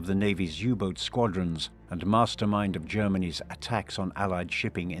 commander of the Navy's U-boat squadrons and mastermind of Germany's attacks on Allied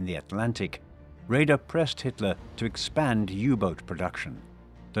shipping in the Atlantic, Raeder pressed Hitler to expand U-boat production,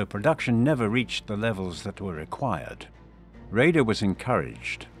 though production never reached the levels that were required. Raeder was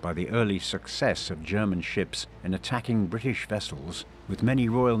encouraged by the early success of German ships in attacking British vessels, with many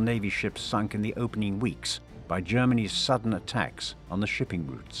Royal Navy ships sunk in the opening weeks by Germany's sudden attacks on the shipping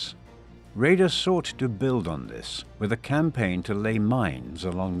routes. Raeder sought to build on this with a campaign to lay mines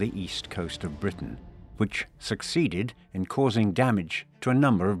along the east coast of Britain, which succeeded in causing damage to a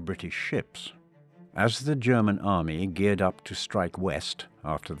number of British ships. As the German army geared up to strike west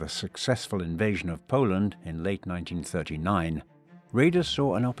after the successful invasion of Poland in late 1939, Raeder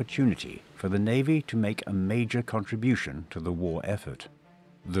saw an opportunity for the Navy to make a major contribution to the war effort.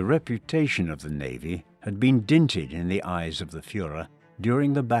 The reputation of the Navy had been dinted in the eyes of the Führer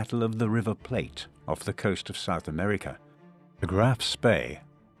during the Battle of the River Plate off the coast of South America. The Graf Spee,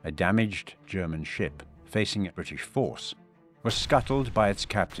 a damaged German ship facing a British force, was scuttled by its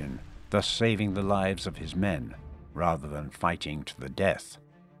captain, thus saving the lives of his men, rather than fighting to the death.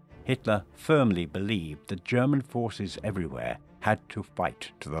 Hitler firmly believed that German forces everywhere had to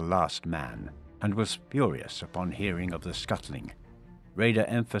fight to the last man, and was furious upon hearing of the scuttling. Raeder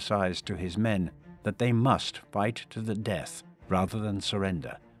emphasized to his men that they must fight to the death rather than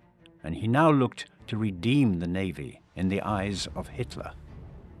surrender, and he now looked to redeem the Navy in the eyes of Hitler.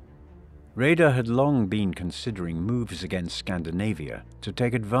 Raeder had long been considering moves against Scandinavia to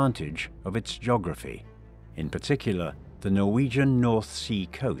take advantage of its geography. In particular, the Norwegian North Sea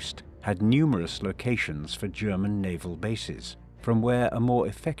coast had numerous locations for German naval bases, from where a more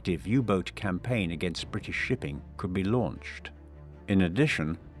effective U-boat campaign against British shipping could be launched. In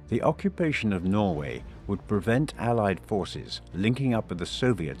addition, the occupation of Norway would prevent Allied forces linking up with the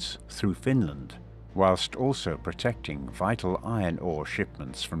Soviets through Finland, whilst also protecting vital iron ore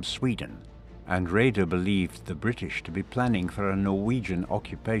shipments from Sweden, and Raeder believed the British to be planning for a Norwegian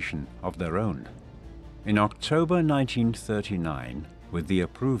occupation of their own. In October 1939, with the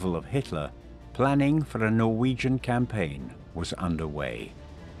approval of Hitler, planning for a Norwegian campaign was underway.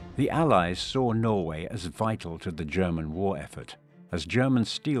 The Allies saw Norway as vital to the German war effort, as German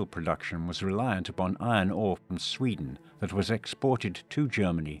steel production was reliant upon iron ore from Sweden that was exported to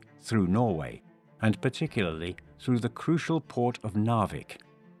Germany through Norway, and particularly through the crucial port of Narvik.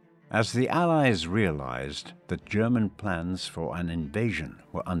 As the Allies realized that German plans for an invasion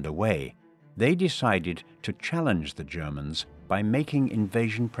were underway, they decided to challenge the Germans by making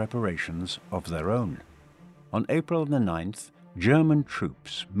invasion preparations of their own. On April the 9th, German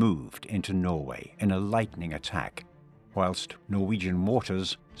troops moved into Norway in a lightning attack, whilst Norwegian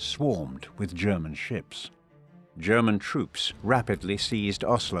waters swarmed with German ships. German troops rapidly seized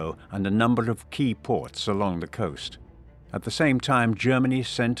Oslo and a number of key ports along the coast. At the same time, Germany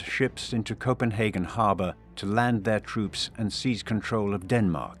sent ships into Copenhagen harbor to land their troops and seize control of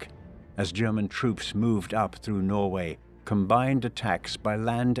Denmark. As German troops moved up through Norway, combined attacks by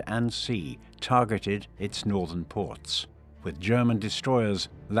land and sea targeted its northern ports, with German destroyers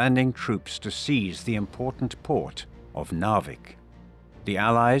landing troops to seize the important port of Narvik. The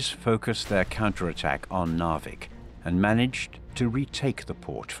Allies focused their counterattack on Narvik and managed to retake the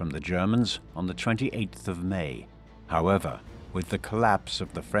port from the Germans on the 28th of May. However, with the collapse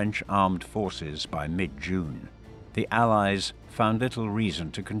of the French armed forces by mid-June, the Allies found little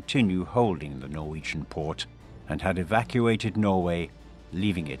reason to continue holding the Norwegian port and had evacuated Norway,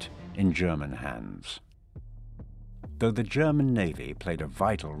 leaving it in German hands. Though the German Navy played a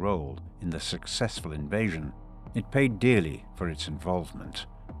vital role in the successful invasion, it paid dearly for its involvement.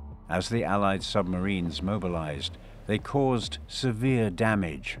 As the Allied submarines mobilized, they caused severe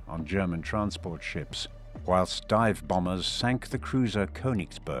damage on German transport ships, whilst dive bombers sank the cruiser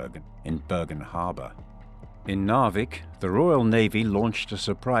Königsberg in Bergen Harbor. In Narvik, the Royal Navy launched a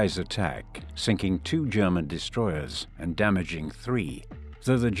surprise attack, sinking 2 German destroyers and damaging 3,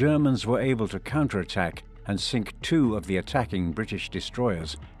 though the Germans were able to counterattack and sink 2 of the attacking British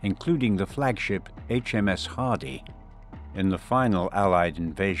destroyers, including the flagship HMS Hardy. In the final Allied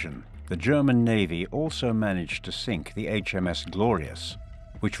invasion, the German Navy also managed to sink the HMS Glorious,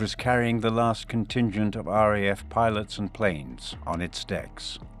 which was carrying the last contingent of RAF pilots and planes on its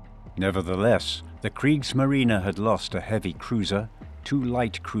decks. Nevertheless, The Kriegsmarine had lost a heavy cruiser, 2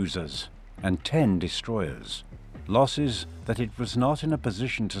 light cruisers, and 10 destroyers, losses that it was not in a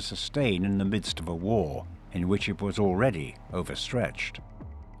position to sustain in the midst of a war in which it was already overstretched.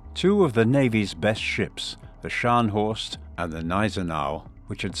 2 of the Navy's best ships, the Scharnhorst and the Gneisenau,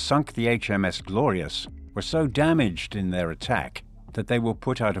 which had sunk the HMS Glorious, were so damaged in their attack that they were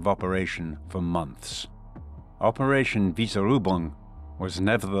put out of operation for months. Operation Weserübung was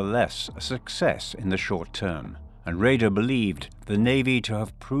nevertheless a success in the short term, and Raeder believed the Navy to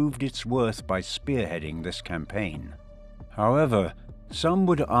have proved its worth by spearheading this campaign. However, some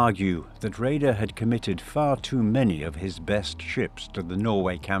would argue that Raeder had committed far too many of his best ships to the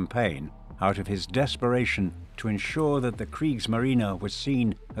Norway campaign out of his desperation to ensure that the Kriegsmarine was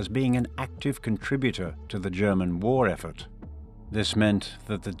seen as being an active contributor to the German war effort. This meant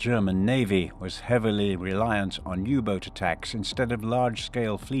that the German Navy was heavily reliant on U-boat attacks instead of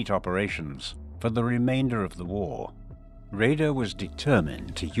large-scale fleet operations for the remainder of the war. Raeder was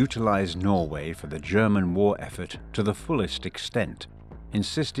determined to utilize Norway for the German war effort to the fullest extent,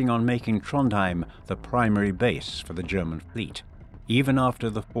 insisting on making Trondheim the primary base for the German fleet, even after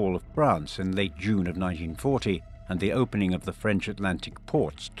the fall of France in late June of 1940 and the opening of the French Atlantic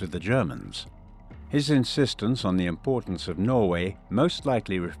ports to the Germans. His insistence on the importance of Norway most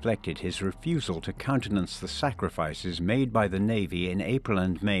likely reflected his refusal to countenance the sacrifices made by the Navy in April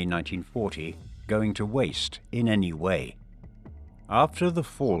and May 1940 going to waste in any way. After the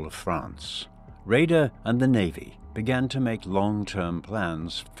fall of France, Raeder and the Navy began to make long-term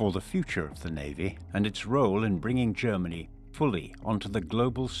plans for the future of the Navy and its role in bringing Germany fully onto the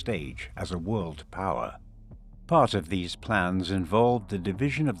global stage as a world power. Part of these plans involved the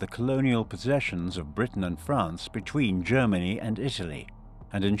division of the colonial possessions of Britain and France between Germany and Italy,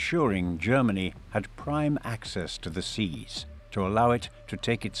 and ensuring Germany had prime access to the seas to allow it to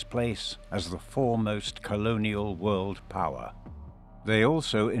take its place as the foremost colonial world power. They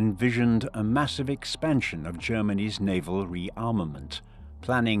also envisioned a massive expansion of Germany's naval rearmament,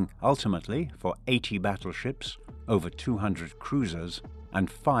 planning ultimately for 80 battleships, over 200 cruisers,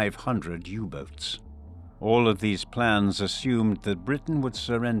 and 500 U-boats. All of these plans assumed that Britain would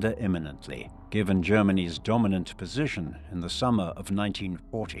surrender imminently, given Germany's dominant position in the summer of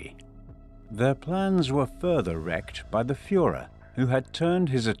 1940. Their plans were further wrecked by the Führer, who had turned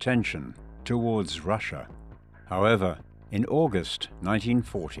his attention towards Russia. However, in August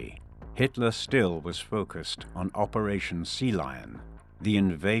 1940, Hitler still was focused on Operation Sea Lion, the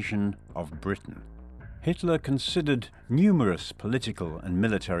invasion of Britain. Hitler considered numerous political and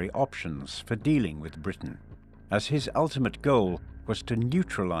military options for dealing with Britain, as his ultimate goal was to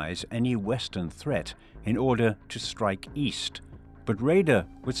neutralize any Western threat in order to strike east, but Raeder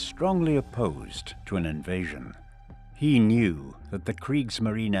was strongly opposed to an invasion. He knew that the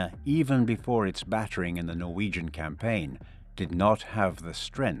Kriegsmarine, even before its battering in the Norwegian campaign, did not have the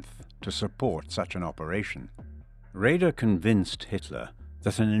strength to support such an operation. Raeder convinced Hitler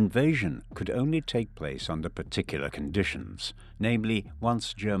that an invasion could only take place under particular conditions, namely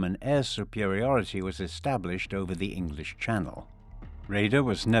once German air superiority was established over the English Channel. Raeder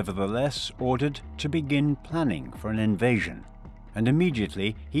was nevertheless ordered to begin planning for an invasion, and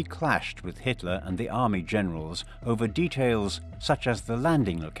immediately he clashed with Hitler and the army generals over details such as the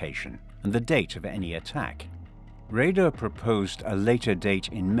landing location and the date of any attack. Raeder proposed a later date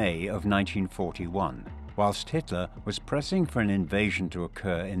in May of 1941, whilst Hitler was pressing for an invasion to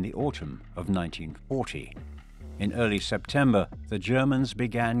occur in the autumn of 1940. In early September, the Germans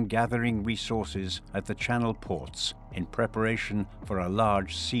began gathering resources at the Channel ports in preparation for a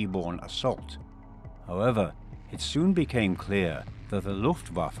large seaborne assault. However, it soon became clear that the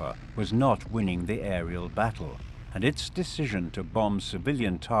Luftwaffe was not winning the aerial battle, and its decision to bomb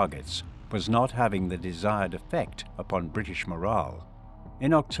civilian targets was not having the desired effect upon British morale.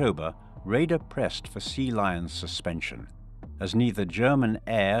 In October, Raeder pressed for Sea Lion's suspension, as neither German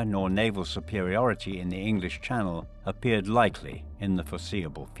air nor naval superiority in the English Channel appeared likely in the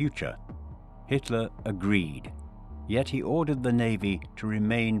foreseeable future. Hitler agreed, yet he ordered the Navy to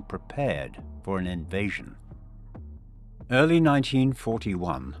remain prepared for an invasion. Early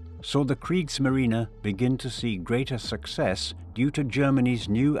 1941 saw the Kriegsmarine begin to see greater success due to Germany's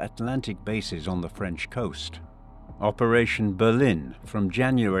new Atlantic bases on the French coast. Operation Berlin from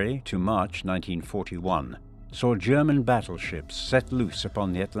January to March 1941 saw German battleships set loose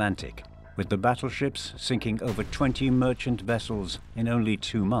upon the Atlantic, with the battleships sinking over 20 merchant vessels in only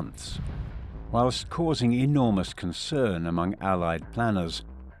 2 months. Whilst causing enormous concern among Allied planners,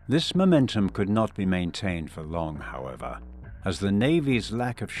 this momentum could not be maintained for long, however, as the Navy's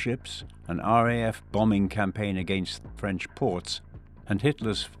lack of ships, an RAF bombing campaign against French ports, and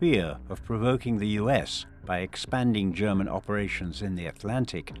Hitler's fear of provoking the US by expanding German operations in the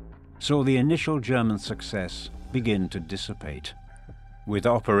Atlantic saw the initial German success begin to dissipate. With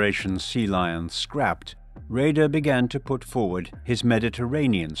Operation Sea Lion scrapped, Raeder began to put forward his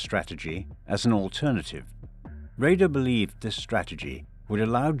Mediterranean strategy as an alternative. Raeder believed this strategy would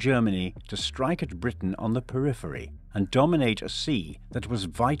allow Germany to strike at Britain on the periphery and dominate a sea that was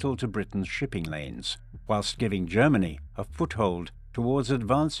vital to Britain's shipping lanes, whilst giving Germany a foothold towards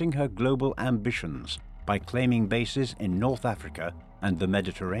advancing her global ambitions by claiming bases in North Africa and the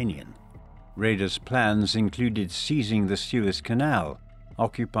Mediterranean. Raeder's plans included seizing the Suez Canal,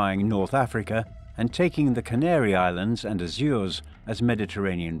 occupying North Africa, and taking the Canary Islands and Azores as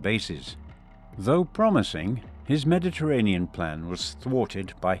Mediterranean bases. Though promising, his Mediterranean plan was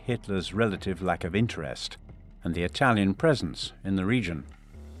thwarted by Hitler's relative lack of interest and the Italian presence in the region,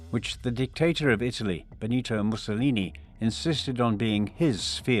 which the dictator of Italy, Benito Mussolini, insisted on being his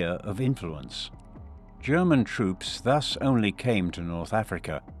sphere of influence. German troops thus only came to North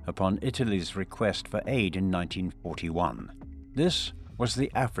Africa upon Italy's request for aid in 1941. This was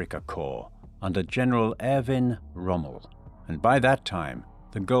the Africa Corps under General Erwin Rommel, and by that time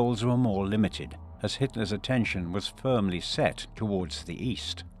the goals were more limited, as Hitler's attention was firmly set towards the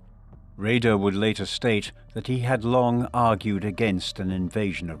east. Raeder would later state that he had long argued against an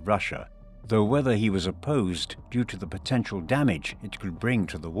invasion of Russia, though whether he was opposed due to the potential damage it could bring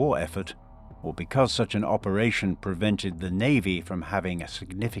to the war effort, or because such an operation prevented the Navy from having a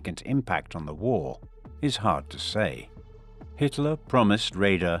significant impact on the war, is hard to say. Hitler promised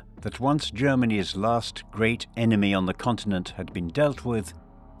Raeder that once Germany's last great enemy on the continent had been dealt with,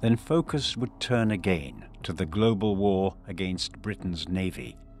 then focus would turn again to the global war against Britain's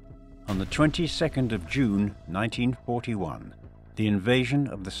navy. On the 22nd of June 1941, the invasion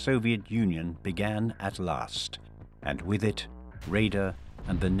of the Soviet Union began at last, and with it, Raeder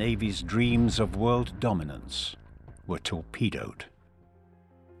and the Navy's dreams of world dominance were torpedoed.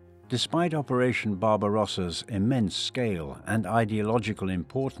 Despite Operation Barbarossa's immense scale and ideological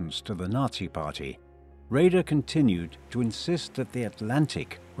importance to the Nazi Party, Raeder continued to insist that the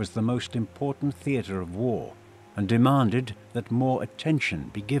Atlantic was the most important theater of war and demanded that more attention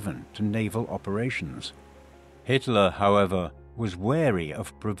be given to naval operations. Hitler, however, was wary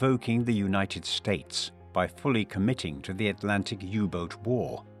of provoking the United States by fully committing to the Atlantic U-boat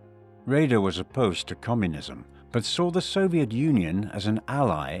war. Raeder was opposed to communism, but saw the Soviet Union as an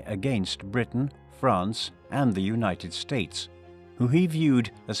ally against Britain, France, and the United States, who he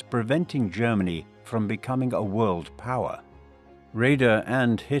viewed as preventing Germany from becoming a world power. Raeder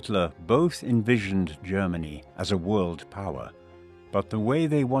and Hitler both envisioned Germany as a world power, but the way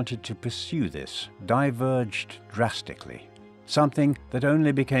they wanted to pursue this diverged drastically, something that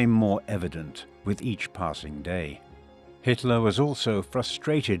only became more evident with each passing day. Hitler was also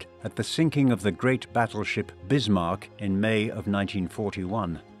frustrated at the sinking of the great battleship Bismarck in May of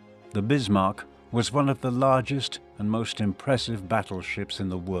 1941. The Bismarck was one of the largest and most impressive battleships in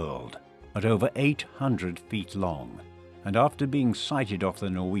the world, at over 800 feet long, and after being sighted off the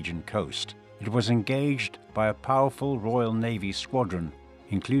Norwegian coast, it was engaged by a powerful Royal Navy squadron,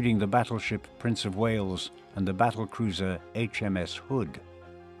 including the battleship Prince of Wales and the battlecruiser HMS Hood.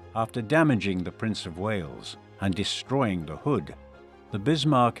 After damaging the Prince of Wales and destroying the Hood, the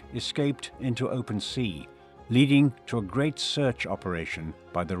Bismarck escaped into open sea, leading to a great search operation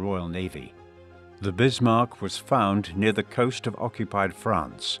by the Royal Navy. The Bismarck was found near the coast of occupied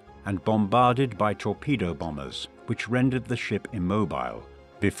France and bombarded by torpedo bombers, which rendered the ship immobile,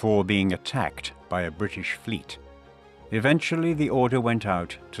 before being attacked by a British fleet. Eventually, the order went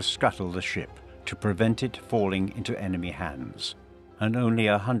out to scuttle the ship to prevent it falling into enemy hands, and only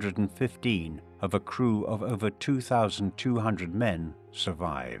 115 of a crew of over 2,200 men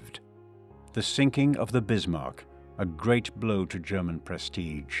survived. The sinking of the Bismarck, a great blow to German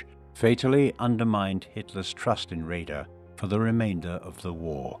prestige, fatally undermined Hitler's trust in Raeder for the remainder of the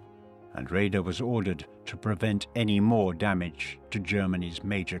war, and Raeder was ordered to prevent any more damage to Germany's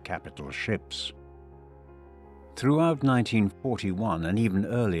major capital ships. Throughout 1941 and even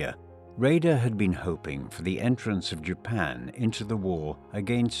earlier, Raeder had been hoping for the entrance of Japan into the war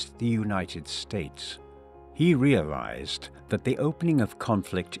against the United States. He realized that the opening of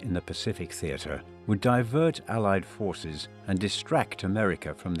conflict in the Pacific theater would divert Allied forces and distract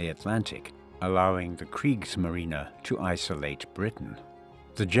America from the Atlantic, allowing the Kriegsmarine to isolate Britain.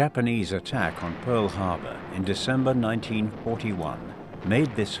 The Japanese attack on Pearl Harbor in December 1941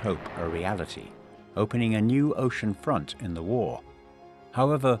 made this hope a reality, opening a new ocean front in the war.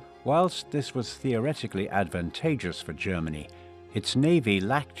 However, whilst this was theoretically advantageous for Germany, its navy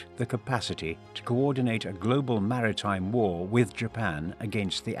lacked the capacity to coordinate a global maritime war with Japan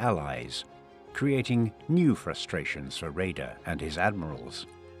against the Allies, creating new frustrations for Raeder and his admirals.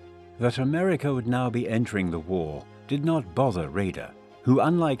 That America would now be entering the war did not bother Raeder, who,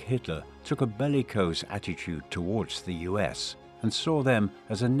 unlike Hitler, took a bellicose attitude towards the US and saw them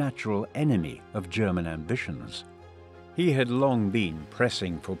as a natural enemy of German ambitions. He had long been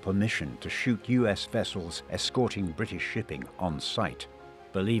pressing for permission to shoot US vessels escorting British shipping on sight,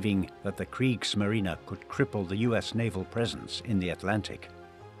 believing that the Kriegsmarine could cripple the US naval presence in the Atlantic.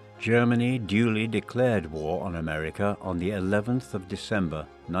 Germany duly declared war on America on the 11th of December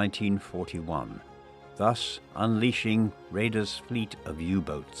 1941, thus unleashing Raeder's fleet of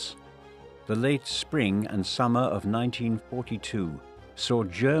U-boats. The late spring and summer of 1942 saw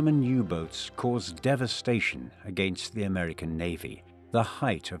German U-boats cause devastation against the American Navy, the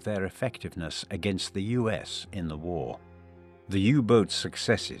height of their effectiveness against the US in the war. The U-boat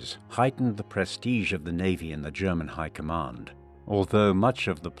successes heightened the prestige of the Navy in the German High Command, although much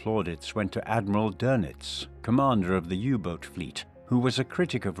of the plaudits went to Admiral Dönitz, commander of the U-boat fleet, who was a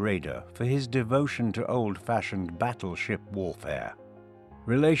critic of Raeder for his devotion to old-fashioned battleship warfare.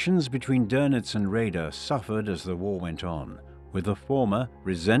 Relations between Dönitz and Raeder suffered as the war went on, with the former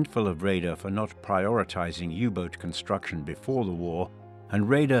resentful of Raeder for not prioritizing U-boat construction before the war, and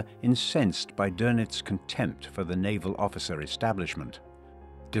Raeder incensed by Dönitz's contempt for the naval officer establishment.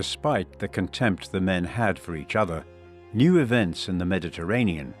 Despite the contempt the men had for each other, new events in the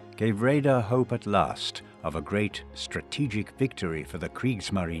Mediterranean gave Raeder hope at last of a great strategic victory for the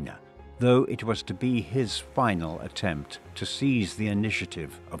Kriegsmarine, though it was to be his final attempt to seize the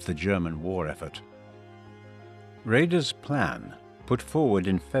initiative of the German war effort. Raeder's plan, put forward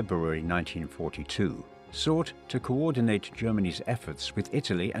in February 1942, sought to coordinate Germany's efforts with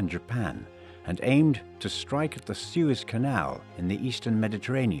Italy and Japan, and aimed to strike at the Suez Canal in the eastern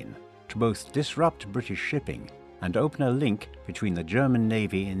Mediterranean to both disrupt British shipping and open a link between the German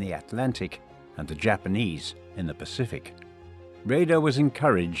Navy in the Atlantic and the Japanese in the Pacific. Raeder was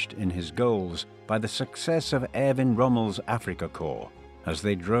encouraged in his goals by the success of Erwin Rommel's Afrika Korps, as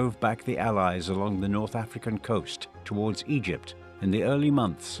they drove back the Allies along the North African coast towards Egypt in the early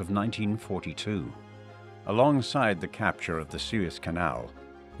months of 1942. Alongside the capture of the Suez Canal,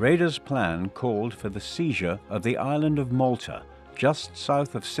 Raeder's plan called for the seizure of the island of Malta, just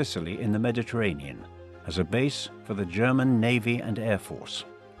south of Sicily in the Mediterranean, as a base for the German Navy and Air Force.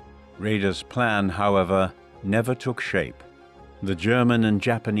 Raeder's plan, however, never took shape. The German and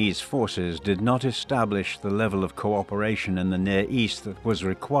Japanese forces did not establish the level of cooperation in the Near East that was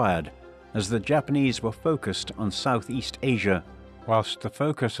required, as the Japanese were focused on Southeast Asia, whilst the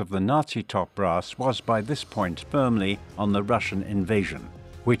focus of the Nazi top brass was by this point firmly on the Russian invasion,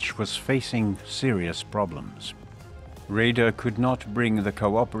 which was facing serious problems. Raeder could not bring the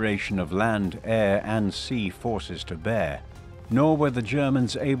cooperation of land, air, and sea forces to bear, nor were the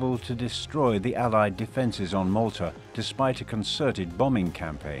Germans able to destroy the Allied defenses on Malta despite a concerted bombing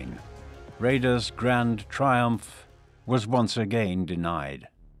campaign. Raeder's grand triumph was once again denied.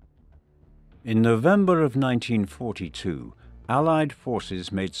 In November of 1942, Allied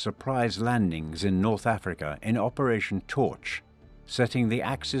forces made surprise landings in North Africa in Operation Torch, setting the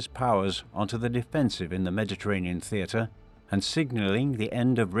Axis powers onto the defensive in the Mediterranean theater and signaling the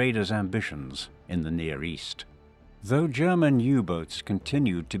end of Raeder's ambitions in the Near East. Though German U-boats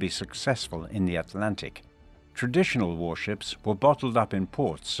continued to be successful in the Atlantic, traditional warships were bottled up in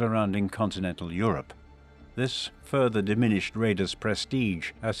ports surrounding continental Europe. This further diminished Raeder's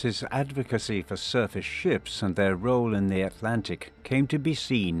prestige, as his advocacy for surface ships and their role in the Atlantic came to be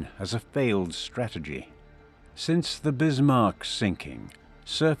seen as a failed strategy. Since the Bismarck's sinking,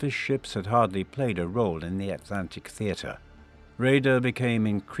 surface ships had hardly played a role in the Atlantic theater. Raeder became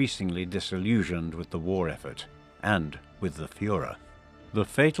increasingly disillusioned with the war effort, and with the Führer. The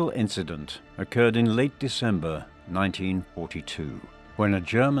fatal incident occurred in late December 1942, when a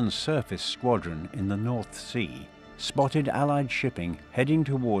German surface squadron in the North Sea spotted Allied shipping heading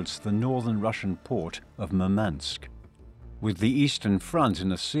towards the northern Russian port of Murmansk. With the Eastern Front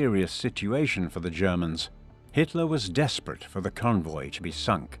in a serious situation for the Germans, Hitler was desperate for the convoy to be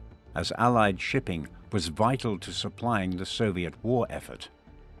sunk, as Allied shipping was vital to supplying the Soviet war effort.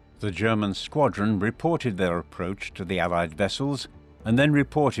 The German squadron reported their approach to the Allied vessels and then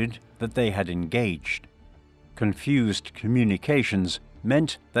reported that they had engaged. Confused communications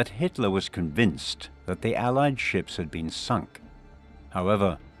meant that Hitler was convinced that the Allied ships had been sunk.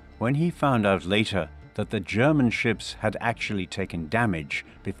 However, when he found out later that the German ships had actually taken damage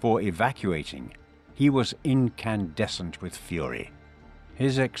before evacuating, he was incandescent with fury.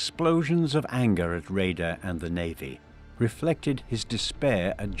 His explosions of anger at Raeder and the Navy reflected his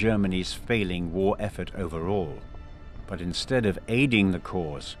despair at Germany's failing war effort overall. But instead of aiding the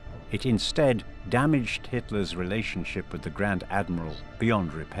cause, it instead damaged Hitler's relationship with the Grand Admiral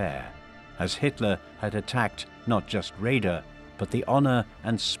beyond repair, as Hitler had attacked not just Raeder, but the honor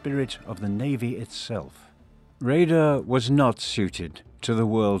and spirit of the Navy itself. Raeder was not suited to the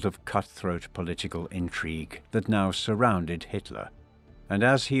world of cutthroat political intrigue that now surrounded Hitler, and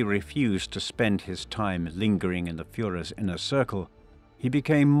as he refused to spend his time lingering in the Führer's inner circle, he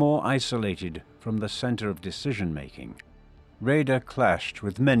became more isolated from the center of decision-making. Raeder clashed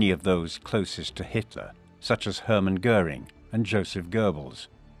with many of those closest to Hitler, such as Hermann Göring and Joseph Goebbels.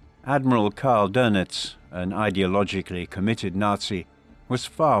 Admiral Karl Dönitz, an ideologically committed Nazi, was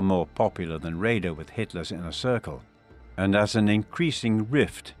far more popular than Raeder with Hitler's inner circle, and as an increasing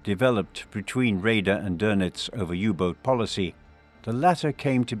rift developed between Raeder and Dönitz over U-boat policy, the latter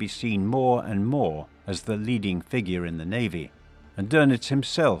came to be seen more and more as the leading figure in the Navy, and Dönitz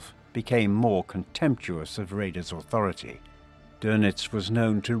himself became more contemptuous of Raeder's authority. Dönitz was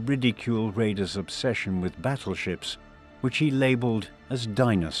known to ridicule Raeder's obsession with battleships, which he labeled as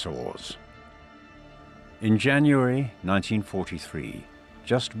dinosaurs. In January 1943,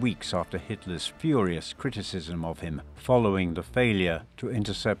 just weeks after Hitler's furious criticism of him following the failure to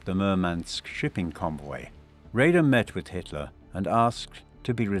intercept the Murmansk shipping convoy, Raeder met with Hitler and asked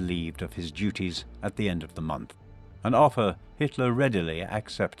to be relieved of his duties at the end of the month, an offer Hitler readily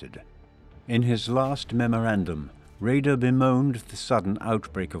accepted. In his last memorandum, Raeder bemoaned the sudden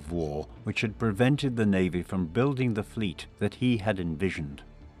outbreak of war which had prevented the Navy from building the fleet that he had envisioned.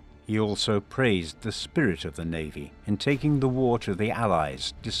 He also praised the spirit of the Navy in taking the war to the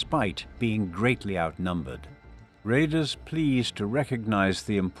Allies despite being greatly outnumbered. Raeder's pleas to recognize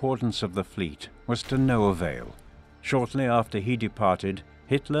the importance of the fleet was to no avail. Shortly after he departed,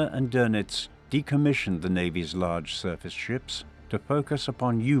 Hitler and Dönitz decommissioned the Navy's large surface ships to focus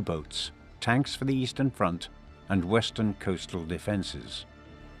upon U-boats, tanks for the Eastern Front, and Western coastal defenses.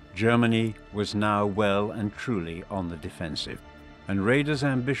 Germany was now well and truly on the defensive, and Raeder's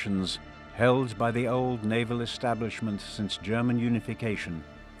ambitions, held by the old naval establishment since German unification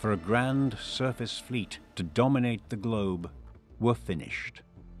for a grand surface fleet to dominate the globe, were finished.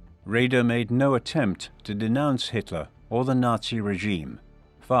 Raeder made no attempt to denounce Hitler or the Nazi regime.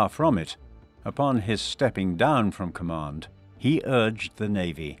 Far from it. Upon his stepping down from command, he urged the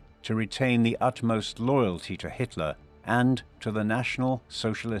Navy to retain the utmost loyalty to Hitler and to the National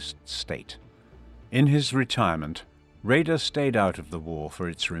Socialist State. In his retirement, Raeder stayed out of the war for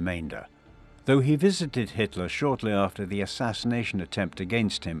its remainder, though he visited Hitler shortly after the assassination attempt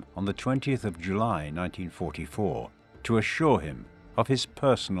against him on the 20th of July 1944 to assure him of his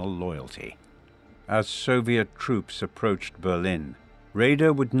personal loyalty. As Soviet troops approached Berlin,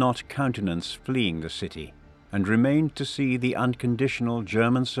 Raeder would not countenance fleeing the city and remained to see the unconditional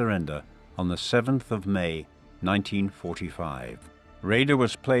German surrender on the 7th of May 1945. Raeder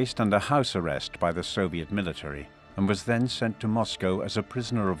was placed under house arrest by the Soviet military and was then sent to Moscow as a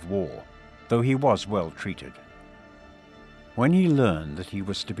prisoner of war, though he was well treated. When he learned that he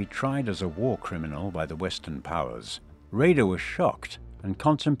was to be tried as a war criminal by the Western powers, Raeder was shocked and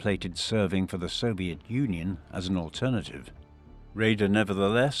contemplated serving for the Soviet Union as an alternative. Raeder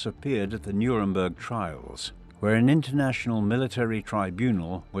nevertheless appeared at the Nuremberg trials, where an international military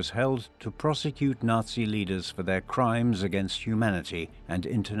tribunal was held to prosecute Nazi leaders for their crimes against humanity and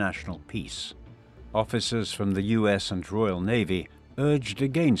international peace. Officers from the US and Royal Navy urged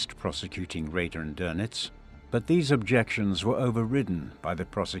against prosecuting Raeder and Dönitz, but these objections were overridden by the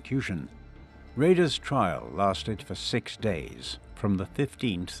prosecution. Raeder's trial lasted for 6 days, from the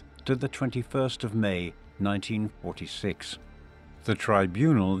 15th to the 21st of May 1946. The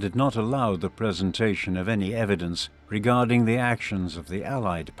tribunal did not allow the presentation of any evidence regarding the actions of the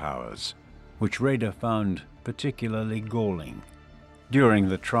Allied powers, which Raeder found particularly galling. During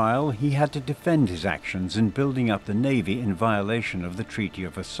the trial, he had to defend his actions in building up the Navy in violation of the Treaty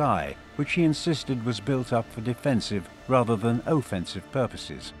of Versailles, which he insisted was built up for defensive rather than offensive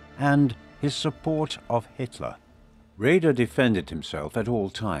purposes, and his support of Hitler. Raeder defended himself at all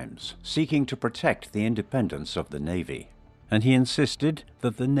times, seeking to protect the independence of the Navy, and he insisted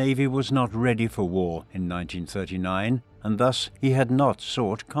that the Navy was not ready for war in 1939, and thus he had not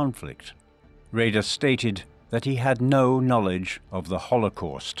sought conflict. Raeder stated that he had no knowledge of the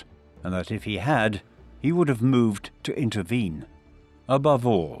Holocaust, and that if he had, he would have moved to intervene. Above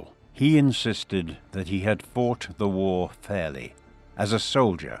all, he insisted that he had fought the war fairly, as a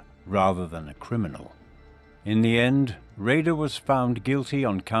soldier rather than a criminal. In the end, Raeder was found guilty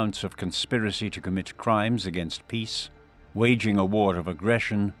on counts of conspiracy to commit crimes against peace, waging a war of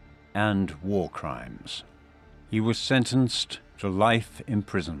aggression, and war crimes. He was sentenced to life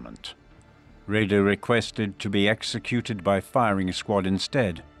imprisonment. Raeder requested to be executed by firing squad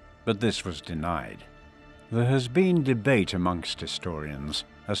instead, but this was denied. There has been debate amongst historians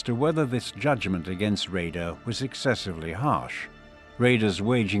as to whether this judgment against Raeder was excessively harsh. Raeder's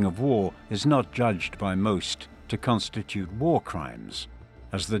waging of war is not judged by most to constitute war crimes,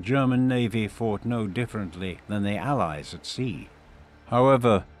 as the German Navy fought no differently than the Allies at sea.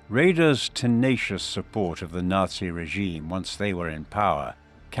 However, Raeder's tenacious support of the Nazi regime once they were in power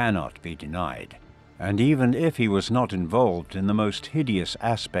cannot be denied, and even if he was not involved in the most hideous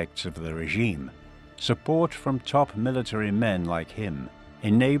aspects of the regime, support from top military men like him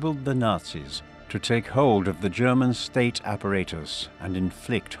enabled the Nazis to take hold of the German state apparatus and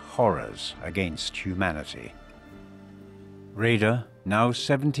inflict horrors against humanity. Raeder, now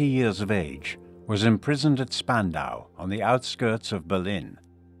 70 years of age, was imprisoned at Spandau on the outskirts of Berlin.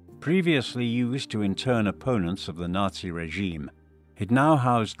 Previously used to intern opponents of the Nazi regime, it now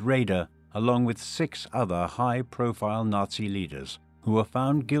housed Raeder along with 6 other high-profile Nazi leaders who were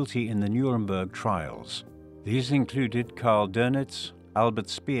found guilty in the Nuremberg trials. These included Karl Dönitz, Albert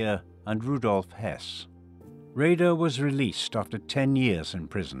Speer, and Rudolf Hess. Raeder was released after 10 years in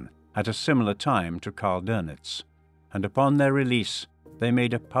prison, at a similar time to Karl Dönitz, and upon their release they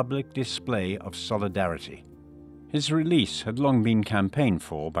made a public display of solidarity. His release had long been campaigned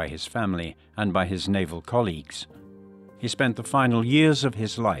for by his family and by his naval colleagues. He spent the final years of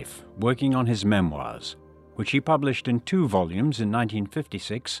his life working on his memoirs, which he published in 2 volumes in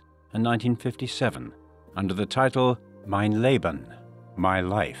 1956 and 1957, under the title Mein Leben, My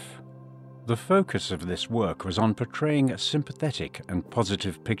Life. The focus of this work was on portraying a sympathetic and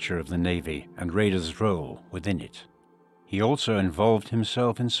positive picture of the Navy and Raeder's role within it. He also involved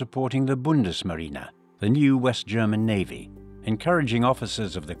himself in supporting the Bundesmarine, the new West German Navy, encouraging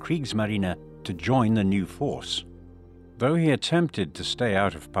officers of the Kriegsmarine to join the new force. Though he attempted to stay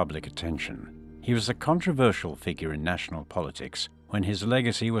out of public attention, he was a controversial figure in national politics when his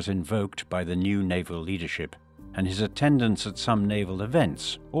legacy was invoked by the new naval leadership, and his attendance at some naval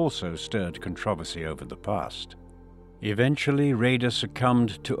events also stirred controversy over the past. Eventually, Raeder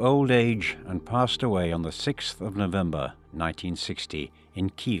succumbed to old age and passed away on the 6th of November 1960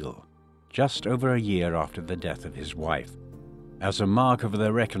 in Kiel, just over a year after the death of his wife. As a mark of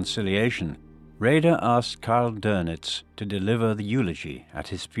their reconciliation, Raeder asked Karl Dönitz to deliver the eulogy at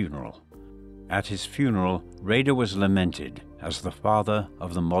his funeral. At his funeral, Raeder was lamented as the father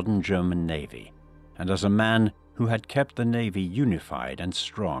of the modern German Navy, and as a man who had kept the Navy unified and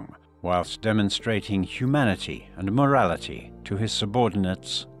strong, whilst demonstrating humanity and morality to his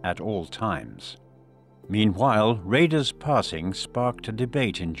subordinates at all times. Meanwhile, Raeder's passing sparked a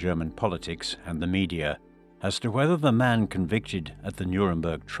debate in German politics and the media as to whether the man convicted at the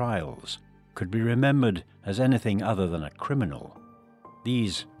Nuremberg trials could be remembered as anything other than a criminal.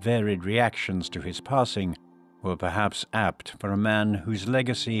 These varied reactions to his passing were perhaps apt for a man whose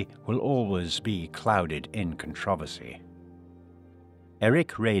legacy will always be clouded in controversy.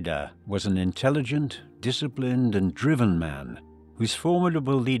 Erich Raeder was an intelligent, disciplined, and driven man whose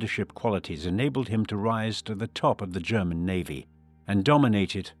formidable leadership qualities enabled him to rise to the top of the German Navy and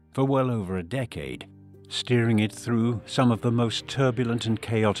dominate it for well over a decade, steering it through some of the most turbulent and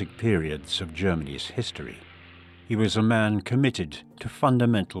chaotic periods of Germany's history. He was a man committed to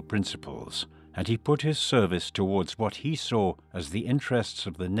fundamental principles, and he put his service towards what he saw as the interests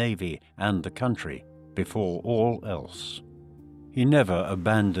of the Navy and the country before all else. He never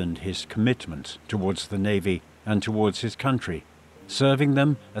abandoned his commitment towards the Navy and towards his country, serving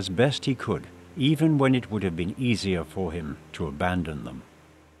them as best he could, even when it would have been easier for him to abandon them.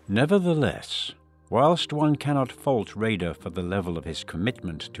 Nevertheless, whilst one cannot fault Raeder for the level of his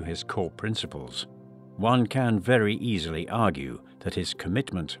commitment to his core principles, one can very easily argue that his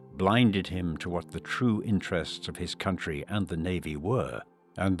commitment blinded him to what the true interests of his country and the Navy were,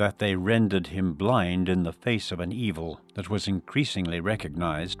 and that they rendered him blind in the face of an evil that was increasingly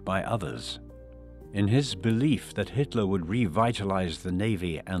recognized by others. In his belief that Hitler would revitalize the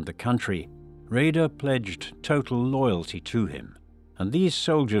Navy and the country, Raeder pledged total loyalty to him, and these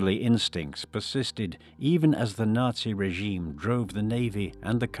soldierly instincts persisted even as the Nazi regime drove the Navy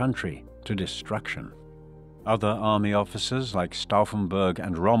and the country to destruction. Other army officers like Stauffenberg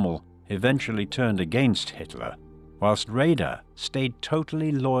and Rommel eventually turned against Hitler, whilst Raeder stayed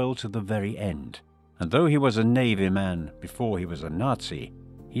totally loyal to the very end, and though he was a Navy man before he was a Nazi,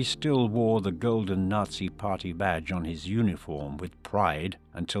 he still wore the golden Nazi Party badge on his uniform with pride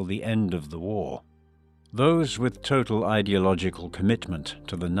until the end of the war. Those with total ideological commitment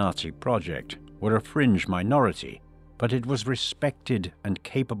to the Nazi project were a fringe minority, but it was respected and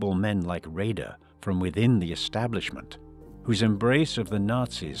capable men like Raeder from within the establishment, whose embrace of the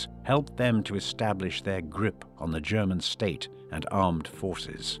Nazis helped them to establish their grip on the German state and armed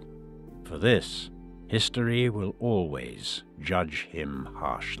forces. For this, history will always judge him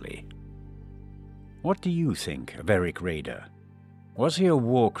harshly. What do you think of Erich Raeder? Was he a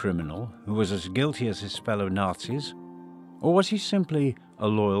war criminal who was as guilty as his fellow Nazis? Or was he simply a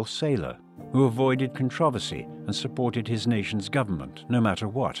loyal sailor who avoided controversy and supported his nation's government no matter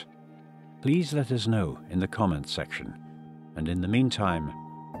what? Please let us know in the comments section. And in the meantime,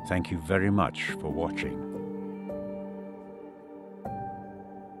 thank you very much for watching.